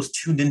mind was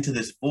tuned into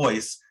this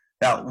voice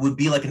that would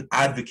be like an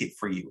advocate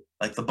for you,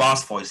 like the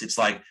boss voice. It's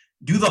like,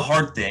 do the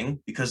hard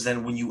thing, because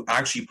then when you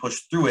actually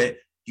push through it,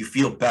 you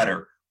feel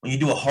better. When you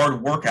do a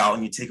hard workout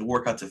and you take a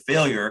workout to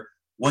failure,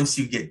 once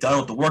you get done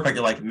with the workout,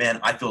 you're like, man,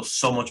 I feel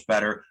so much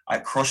better. I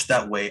crushed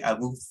that weight. I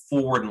moved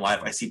forward in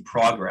life. I see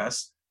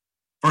progress.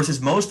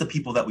 Versus most of the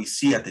people that we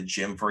see at the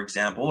gym, for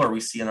example, or we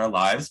see in our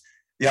lives,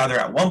 they either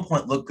at one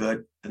point look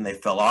good, then they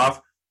fell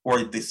off,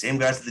 or the same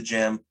guys at the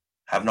gym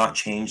have not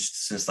changed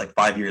since like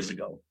 5 years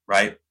ago,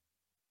 right?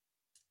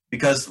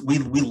 Because we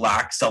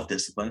lack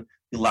self-discipline.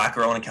 We lack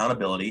our own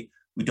accountability.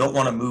 We don't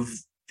want to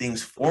move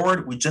things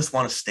forward. We just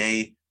want to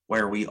stay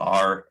where we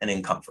are and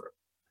in comfort.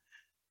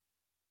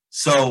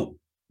 So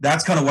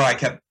that's kind of why I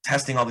kept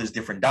testing all these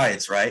different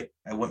diets, right?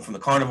 I went from the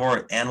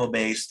carnivore,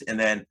 animal-based, and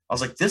then I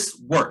was like, this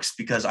works,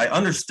 because I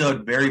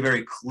understood very,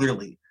 very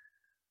clearly.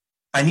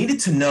 I needed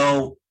to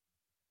know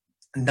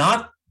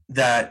not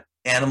that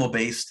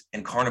animal-based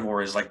and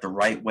carnivore is like the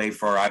right way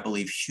for, I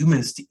believe,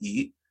 humans to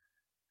eat,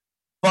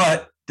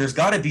 but there's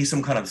got to be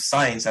some kind of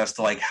science as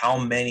to like how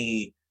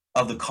many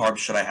of the carbs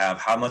should I have,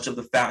 how much of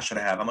the fat should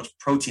I have, how much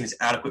protein is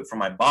adequate for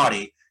my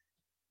body,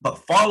 but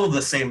follow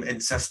the same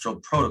ancestral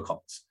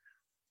protocols.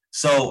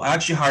 So I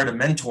actually hired a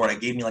mentor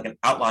that gave me like an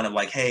outline of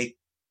like, hey,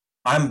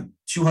 I'm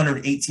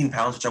 218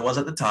 pounds, which I was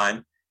at the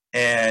time,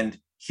 and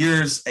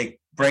here's a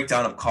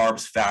breakdown of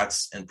carbs,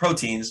 fats, and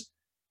proteins.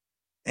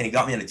 And he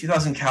got me in a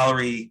 2,000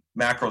 calorie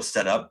macro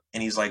setup.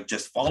 And he's like,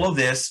 just follow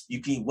this.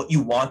 You can eat what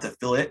you want to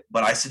fill it,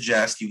 but I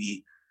suggest you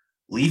eat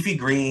leafy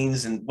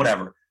greens and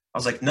whatever. I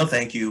was like, no,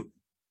 thank you.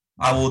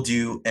 I will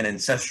do an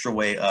ancestral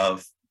way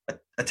of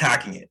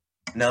attacking it.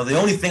 Now, the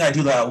only thing I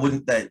do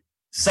that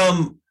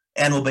some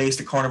animal-based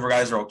or carnivore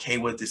guys are okay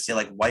with is say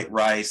like white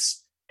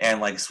rice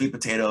and like sweet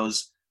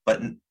potatoes,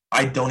 but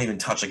I don't even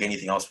touch like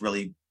anything else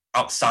really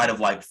outside of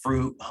like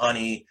fruit,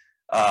 honey,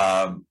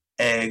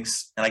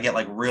 eggs, and I get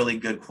like really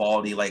good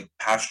quality like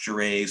pasture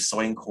raised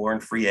soy and corn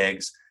free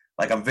eggs.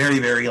 Like I'm very,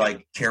 very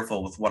like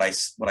careful with what I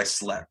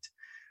select.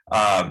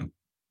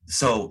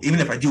 So even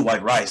if I do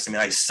white rice, I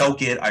mean, I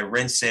soak it, I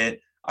rinse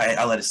it,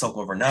 I let it soak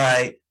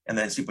overnight. And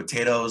then sweet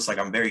potatoes, like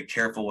I'm very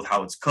careful with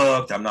how it's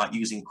cooked. I'm not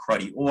using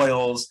cruddy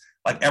oils,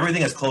 like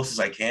everything as close as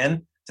I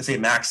can to say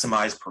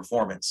maximize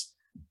performance.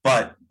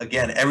 But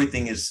again,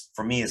 everything is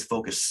for me is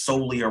focused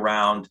solely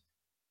around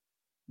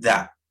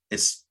that.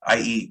 I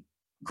eat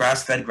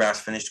grass-fed,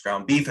 grass-finished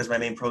ground beef as my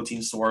main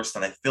protein source.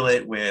 Then I fill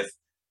it with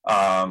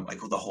like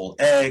the whole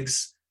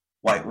eggs,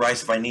 white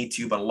rice if I need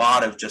to, but a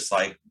lot of just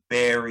like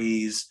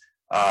berries,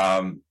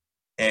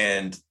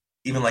 and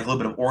even like a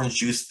little bit of orange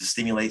juice to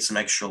stimulate some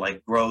extra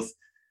like growth.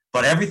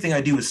 But everything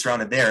I do is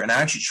surrounded there, and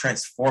I actually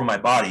transform my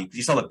body.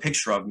 You saw the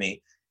picture of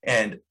me,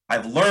 and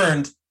I've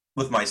learned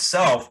with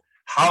myself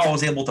how I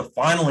was able to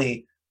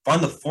finally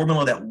find the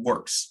formula that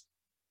works.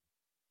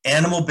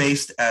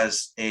 Animal-based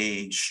as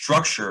a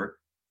structure,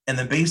 and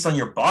then based on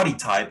your body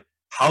type,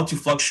 how to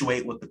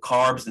fluctuate with the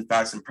carbs and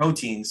fats and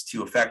proteins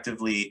to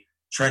effectively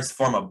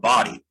transform a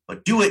body,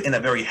 but do it in a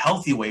very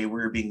healthy way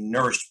where you're being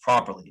nourished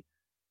properly.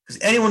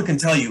 Because anyone can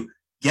tell you,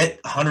 get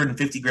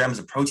 150 grams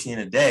of protein in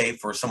a day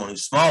for someone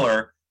who's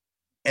smaller,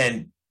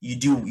 and you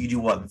do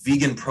what,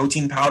 vegan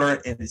protein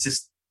powder, and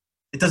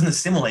it doesn't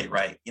assimilate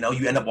right.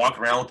 You end up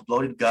walking around with a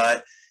bloated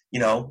gut.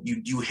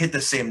 You hit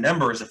the same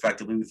numbers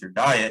effectively with your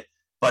diet,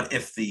 but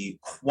if the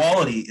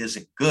quality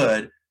isn't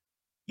good,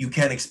 you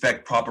can't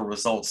expect proper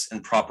results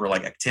and proper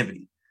like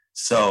activity.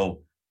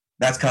 So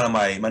that's kind of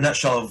my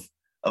nutshell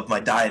of my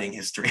dieting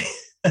history.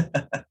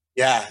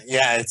 Yeah,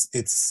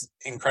 it's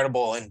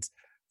incredible,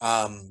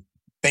 and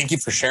thank you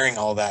for sharing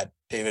all that,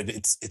 David.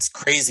 It's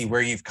crazy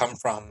where you've come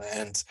from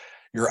and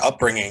your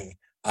upbringing,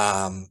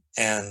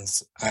 and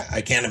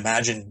I can't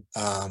imagine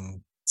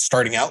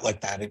starting out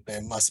like that. It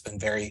must have been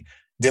very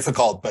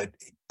difficult, but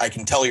I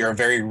can tell you're a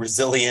very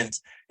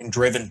resilient and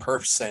driven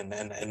person,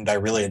 and I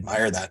really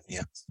admire that.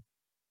 Yeah.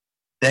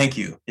 Thank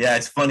you. Yeah,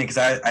 it's funny because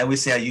I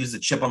always say I use the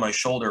chip on my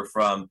shoulder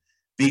from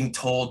being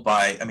told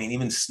by,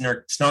 even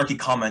snarky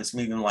comments,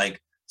 even like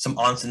some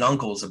aunts and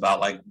uncles about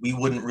like we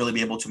wouldn't really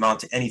be able to amount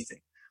to anything.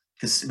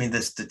 Because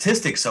the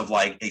statistics of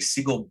like a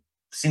single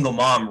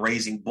mom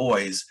raising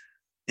boys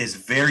is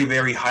very,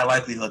 very high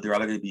likelihood they're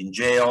either going to be in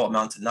jail,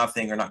 amount to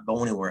nothing, or not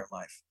go anywhere in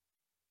life.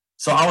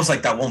 So I was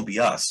like, that won't be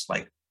us.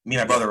 Like me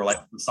and my brother were like,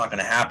 it's not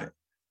going to happen.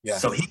 Yeah.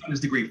 So he got his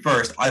degree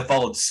first. I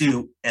followed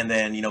suit, and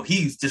then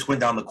he just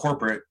went down the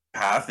corporate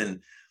path,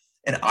 and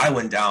I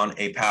went down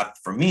a path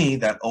for me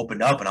that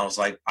opened up, and I was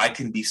like, I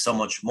can be so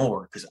much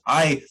more, because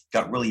I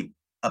got really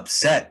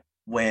upset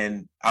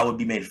when I would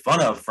be made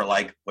fun of for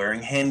like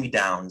wearing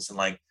hand-me-downs, and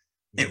like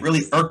it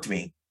really irked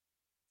me,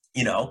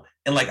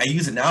 and like I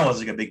use it now as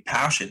like a big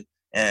passion,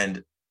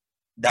 and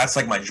that's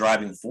like my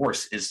driving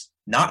force, is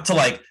not to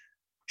like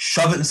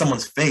shove it in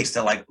someone's face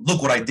that like,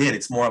 look what I did.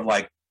 It's more of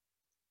like,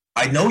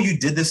 I know you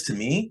did this to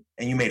me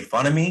and you made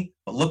fun of me,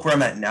 but look where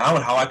I'm at now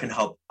and how I can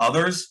help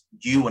others,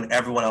 you and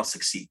everyone else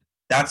succeed.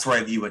 That's where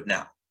I view it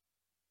now.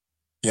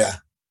 Yeah.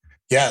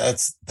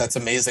 That's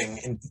amazing.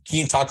 And can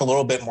you talk a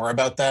little bit more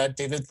about that,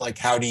 David? Like,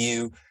 how do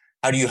you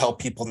help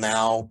people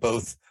now,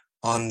 both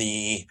on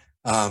the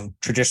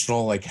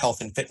traditional like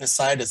health and fitness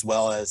side as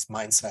well as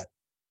mindset?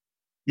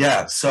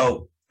 Yeah.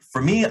 So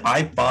for me,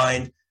 I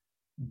find,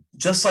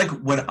 just like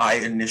when I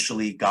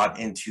initially got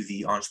into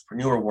the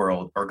entrepreneur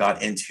world or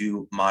got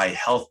into my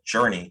health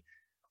journey,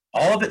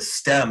 all of it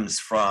stems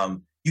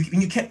from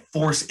you can't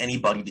force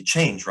anybody to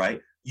change,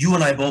 right? You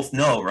and I both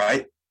know,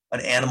 right? An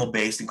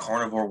animal-based and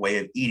carnivore way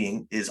of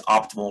eating is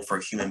optimal for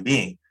a human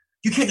being.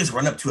 You can't just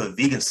run up to a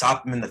vegan,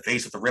 slap them in the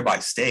face with a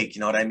ribeye steak.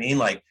 You know what I mean?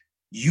 Like,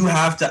 you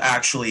have to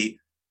actually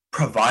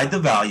provide the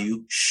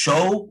value,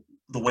 show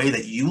the way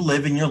that you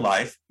live in your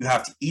life. You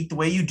have to eat the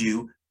way you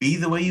do, be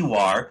the way you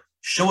are,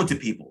 show it to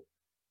people.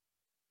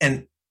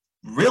 And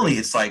really,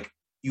 it's like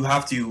you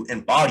have to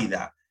embody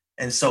that.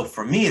 And so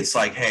for me, it's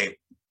like, hey,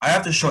 I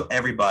have to show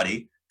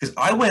everybody, because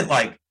I went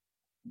like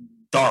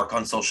dark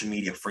on social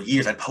media for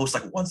years. I'd post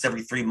like once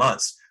every 3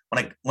 months.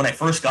 When I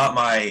first got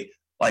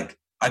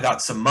I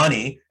got some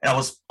money, and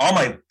all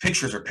my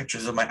pictures are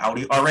pictures of my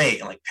Audi R8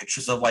 and like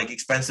pictures of like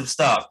expensive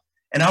stuff.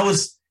 And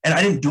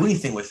I didn't do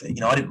anything with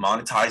it. I didn't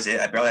monetize it.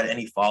 I barely had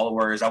any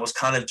followers. I was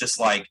kind of just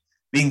like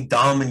being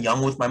dumb and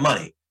young with my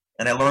money.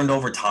 And I learned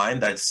over time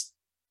that's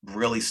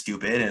really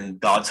stupid, and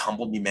God's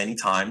humbled me many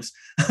times.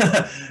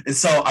 And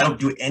so I don't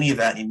do any of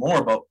that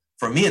anymore. But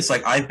for me, it's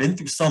like I've been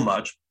through so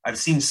much. I've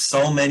seen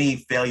so many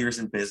failures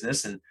in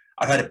business, and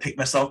I've had to pick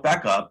myself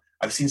back up.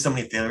 I've seen so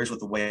many failures with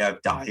the way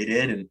I've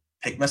dieted and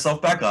picked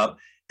myself back up.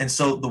 And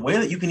so the way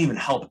that you can even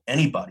help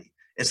anybody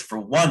is, for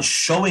one,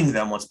 showing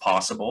them what's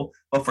possible,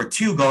 but for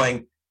two,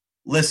 going,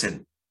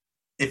 listen,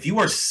 if you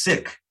are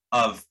sick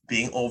of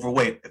being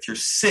overweight, if you're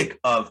sick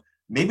of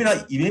maybe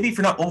if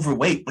you're not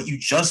overweight, but you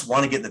just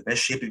want to get in the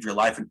best shape of your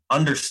life and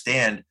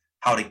understand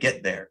how to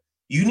get there,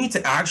 you need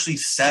to actually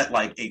set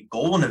like a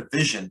goal and a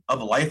vision of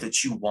a life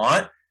that you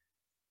want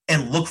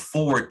and look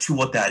forward to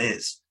what that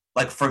is.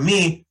 Like for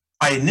me,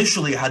 I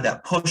initially had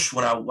that push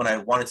when I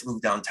wanted to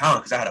move downtown,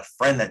 because I had a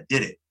friend that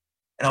did it.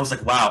 And I was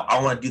like, wow, I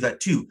want to do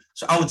that too.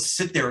 So I would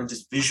sit there and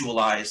just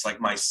visualize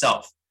like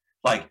myself.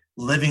 like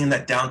living in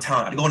that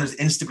downtown. I'd go on his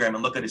Instagram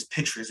and look at his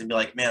pictures and be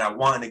like, man, I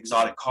want an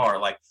exotic car.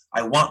 Like,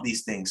 I want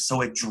these things.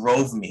 So it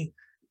drove me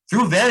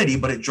through vanity,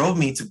 but it drove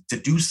me to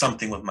do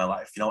something with my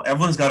life. You know,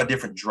 everyone's got a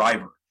different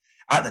driver.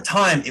 At the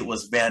time, it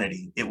was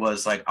vanity. It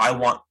was like, I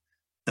want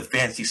the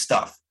fancy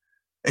stuff.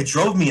 It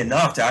drove me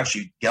enough to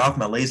actually get off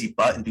my lazy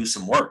butt and do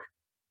some work.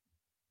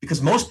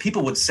 Because most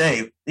people would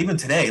say, even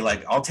today,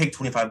 like, I'll take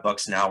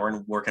 $25 an hour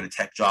and work at a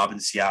tech job in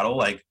Seattle.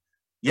 Like,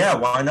 yeah,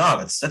 why not?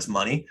 That's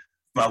money.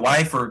 My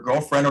wife or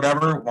girlfriend or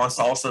whatever wants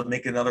to also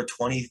make another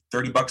 20,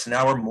 $30 an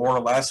hour, more or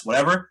less,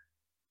 whatever.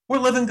 We're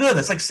living good.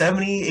 That's like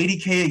 70,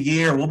 80K a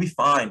year. We'll be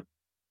fine.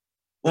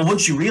 Well,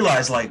 once you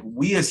realize, like,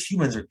 we as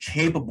humans are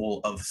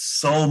capable of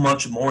so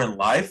much more in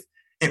life,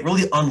 it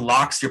really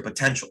unlocks your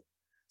potential.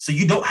 So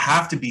you don't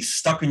have to be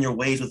stuck in your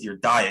ways with your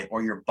diet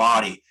or your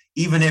body,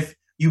 even if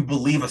you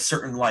believe a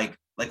certain like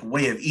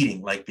way of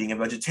eating, like being a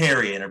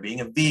vegetarian or being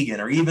a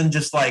vegan, or even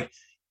just like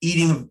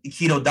eating a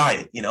keto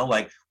diet. You know,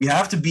 like, we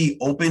have to be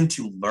open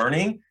to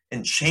learning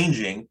and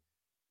changing.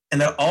 And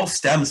that all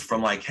stems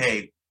from like,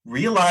 hey,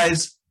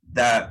 realize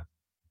that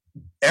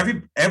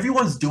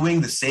everyone's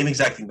doing the same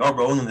exact thing. We're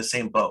rowing in the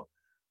same boat.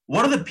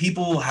 What do the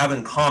people have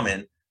in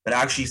common that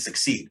actually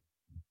succeed?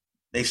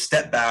 They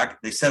step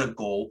back, they set a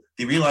goal,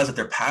 they realize that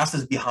their past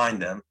is behind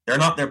them. They're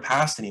not their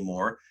past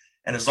anymore.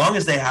 And as long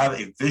as they have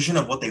a vision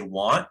of what they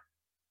want,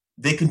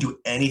 they can do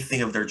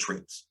anything of their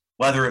dreams,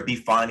 whether it be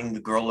finding the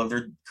girl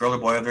or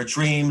boy of their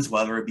dreams,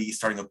 whether it be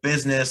starting a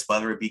business,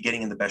 whether it be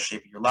getting in the best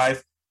shape of your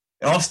life.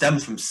 It all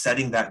stems from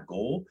setting that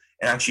goal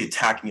and actually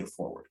attacking it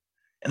forward.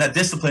 And that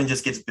discipline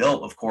just gets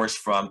built, of course,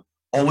 from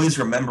always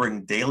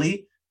remembering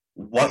daily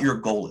what your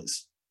goal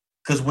is.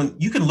 Because when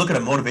you can look at a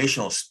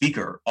motivational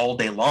speaker all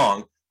day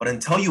long, but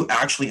until you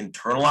actually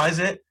internalize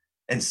it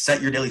and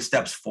set your daily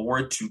steps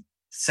forward to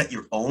set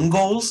your own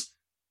goals,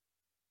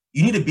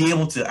 you need to be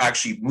able to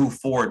actually move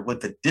forward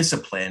with the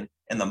discipline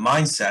and the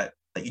mindset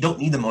that you don't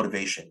need the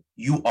motivation.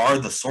 You are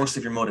the source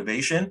of your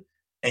motivation,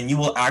 and you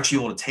will actually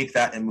be able to take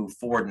that and move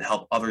forward and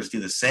help others do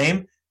the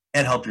same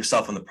and help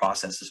yourself in the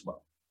process as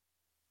well.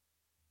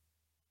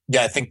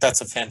 Yeah, I think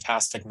that's a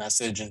fantastic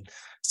message and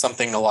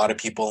something a lot of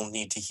people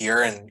need to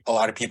hear and a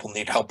lot of people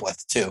need help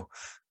with too.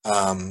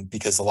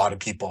 Because a lot of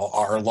people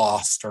are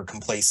lost or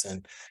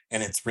complacent,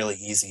 and it's really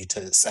easy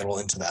to settle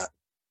into that.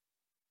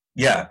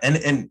 Yeah,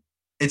 and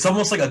it's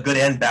almost like a good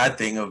and bad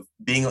thing of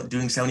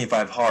doing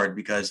 75 hard,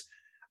 because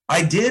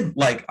I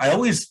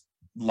always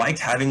liked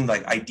having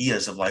like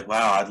ideas of like,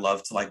 wow, I'd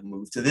love to like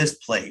move to this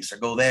place or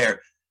go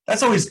there.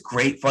 That's always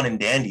great, fun and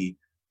dandy.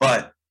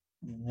 But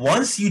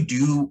once you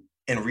do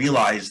and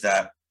realize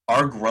that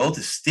our growth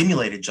is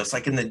stimulated just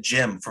like in the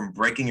gym, from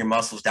breaking your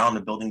muscles down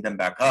to building them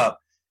back up,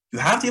 you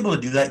have to be able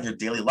to do that in your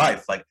daily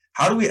life. Like,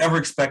 how do we ever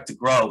expect to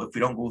grow if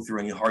we don't go through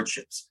any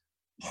hardships?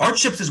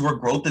 Hardships is where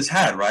growth is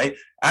had, right?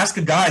 Ask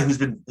a guy who's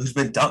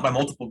been dumped by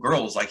multiple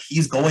girls. Like,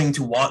 he's going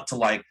to want to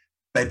like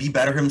be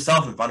better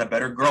himself and find a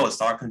better girl. It's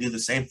not going to do the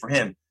same for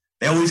him.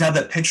 They always have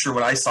that picture.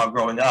 What I saw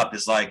growing up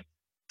is like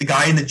the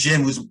guy in the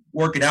gym who's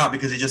working out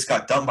because he just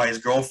got dumped by his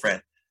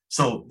girlfriend.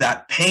 So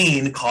that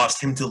pain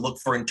caused him to look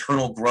for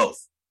internal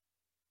growth,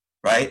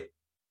 right?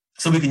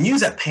 So we can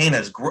use that pain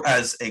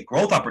as a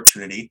growth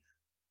opportunity.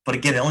 But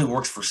again, it only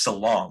works for so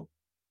long,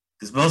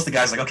 because most of the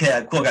guys are like,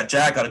 okay, cool, I got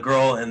Jack, got a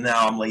girl, and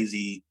now I'm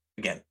lazy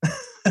again.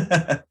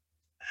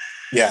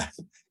 Yeah.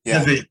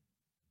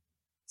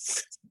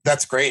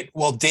 That's great.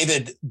 Well,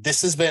 David,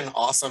 this has been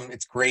awesome.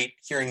 It's great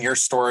hearing your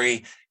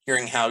story,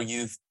 hearing how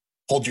you've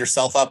pulled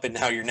yourself up and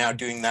how you're now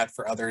doing that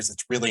for others.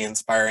 It's really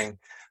inspiring.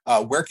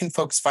 Where can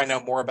folks find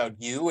out more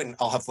about you? And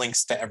I'll have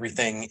links to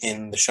everything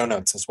in the show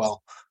notes as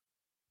well.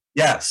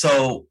 Yeah,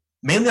 so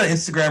mainly on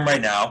Instagram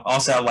right now.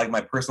 Also, I have like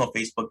my personal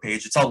Facebook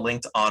page. It's all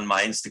linked on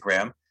my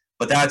Instagram,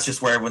 but that's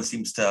just where everyone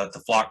seems to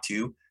flock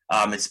to.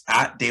 It's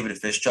at David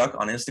Fishchuk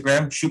on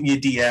Instagram. Shoot me a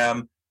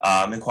DM,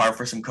 inquire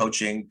for some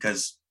coaching,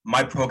 because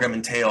my program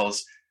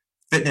entails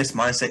fitness,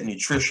 mindset, and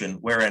nutrition,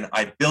 wherein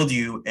I build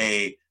you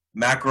a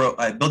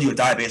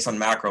diet based on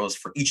macros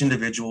for each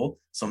individual.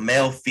 So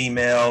male,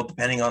 female,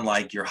 depending on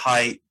like your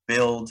height,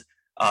 build,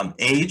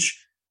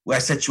 age, where I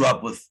set you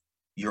up with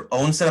your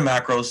own set of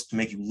macros to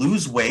make you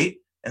lose weight.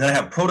 And then I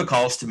have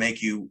protocols to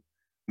make you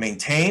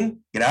maintain,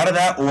 get out of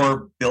that,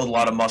 or build a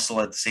lot of muscle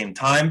at the same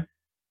time.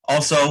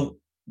 Also,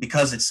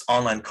 because it's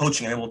online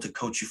coaching, I'm able to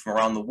coach you from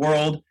around the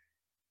world.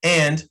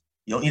 And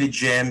you don't need a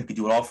gym. You can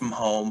do it all from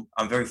home.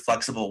 I'm very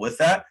flexible with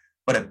that.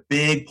 But a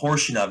big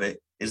portion of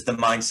it is the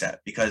mindset,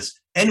 because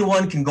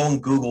anyone can go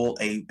and Google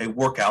a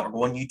workout or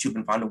go on YouTube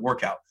and find a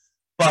workout.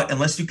 But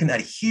unless you can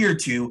adhere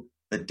to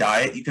the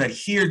diet, you can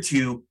adhere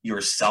to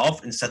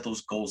yourself and set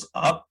those goals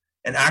up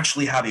and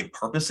actually have a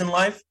purpose in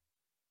life,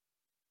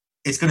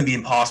 it's going to be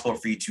impossible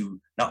for you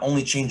to not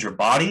only change your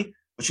body,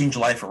 but change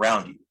your life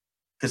around you.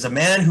 Because a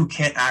man who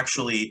can't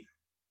actually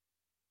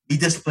be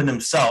disciplined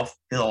himself,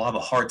 he'll have a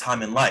hard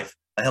time in life.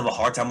 I have a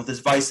hard time with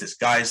his vices.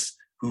 Guys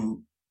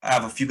who I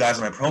have a few guys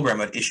in my program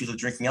had issues with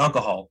drinking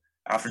alcohol.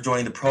 After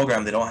joining the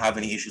program, they don't have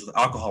any issues with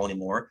alcohol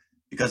anymore,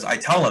 because I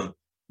tell them,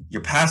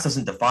 Your past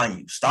doesn't define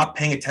you. Stop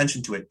paying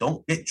attention to it.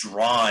 Don't get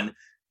drawn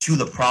to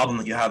the problem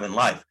that you have in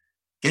life.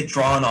 Get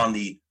drawn on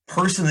the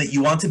person that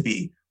you want to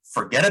be.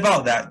 Forget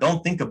about that.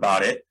 Don't think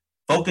about it.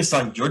 Focus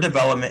on your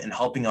development and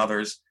helping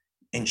others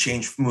and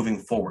change moving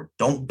forward.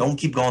 Don't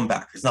keep going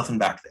back. There's nothing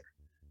back there.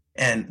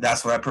 And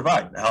that's what I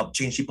provide. I help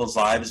change people's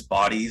lives,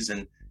 bodies,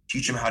 and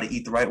teach them how to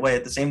eat the right way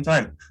at the same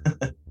time.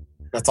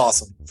 That's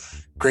awesome.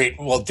 Great.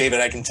 Well,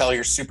 David, I can tell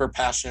you're super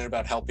passionate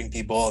about helping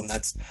people, and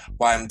that's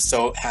why I'm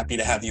so happy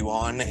to have you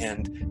on.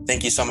 And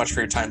thank you so much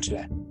for your time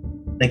today.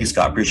 Thank you,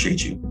 Scott.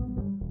 Appreciate you.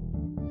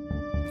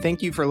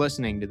 Thank you for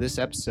listening to this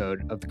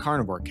episode of the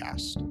Carnivore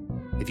Cast.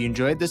 If you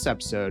enjoyed this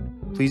episode,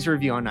 please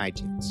review on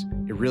iTunes.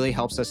 It really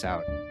helps us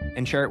out,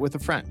 and share it with a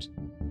friend.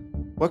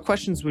 What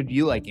questions would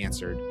you like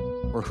answered,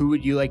 or who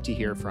would you like to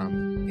hear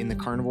from in the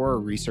carnivore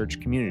research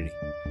community?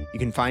 You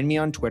can find me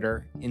on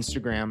Twitter,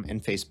 Instagram,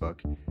 and Facebook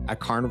at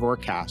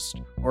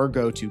CarnivoreCast, or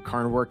go to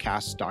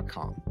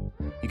carnivorecast.com.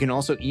 You can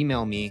also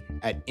email me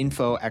at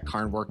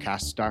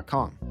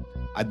info@carnivorecast.com.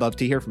 I'd love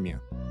to hear from you.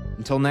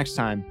 Until next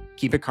time,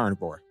 keep it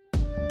carnivore.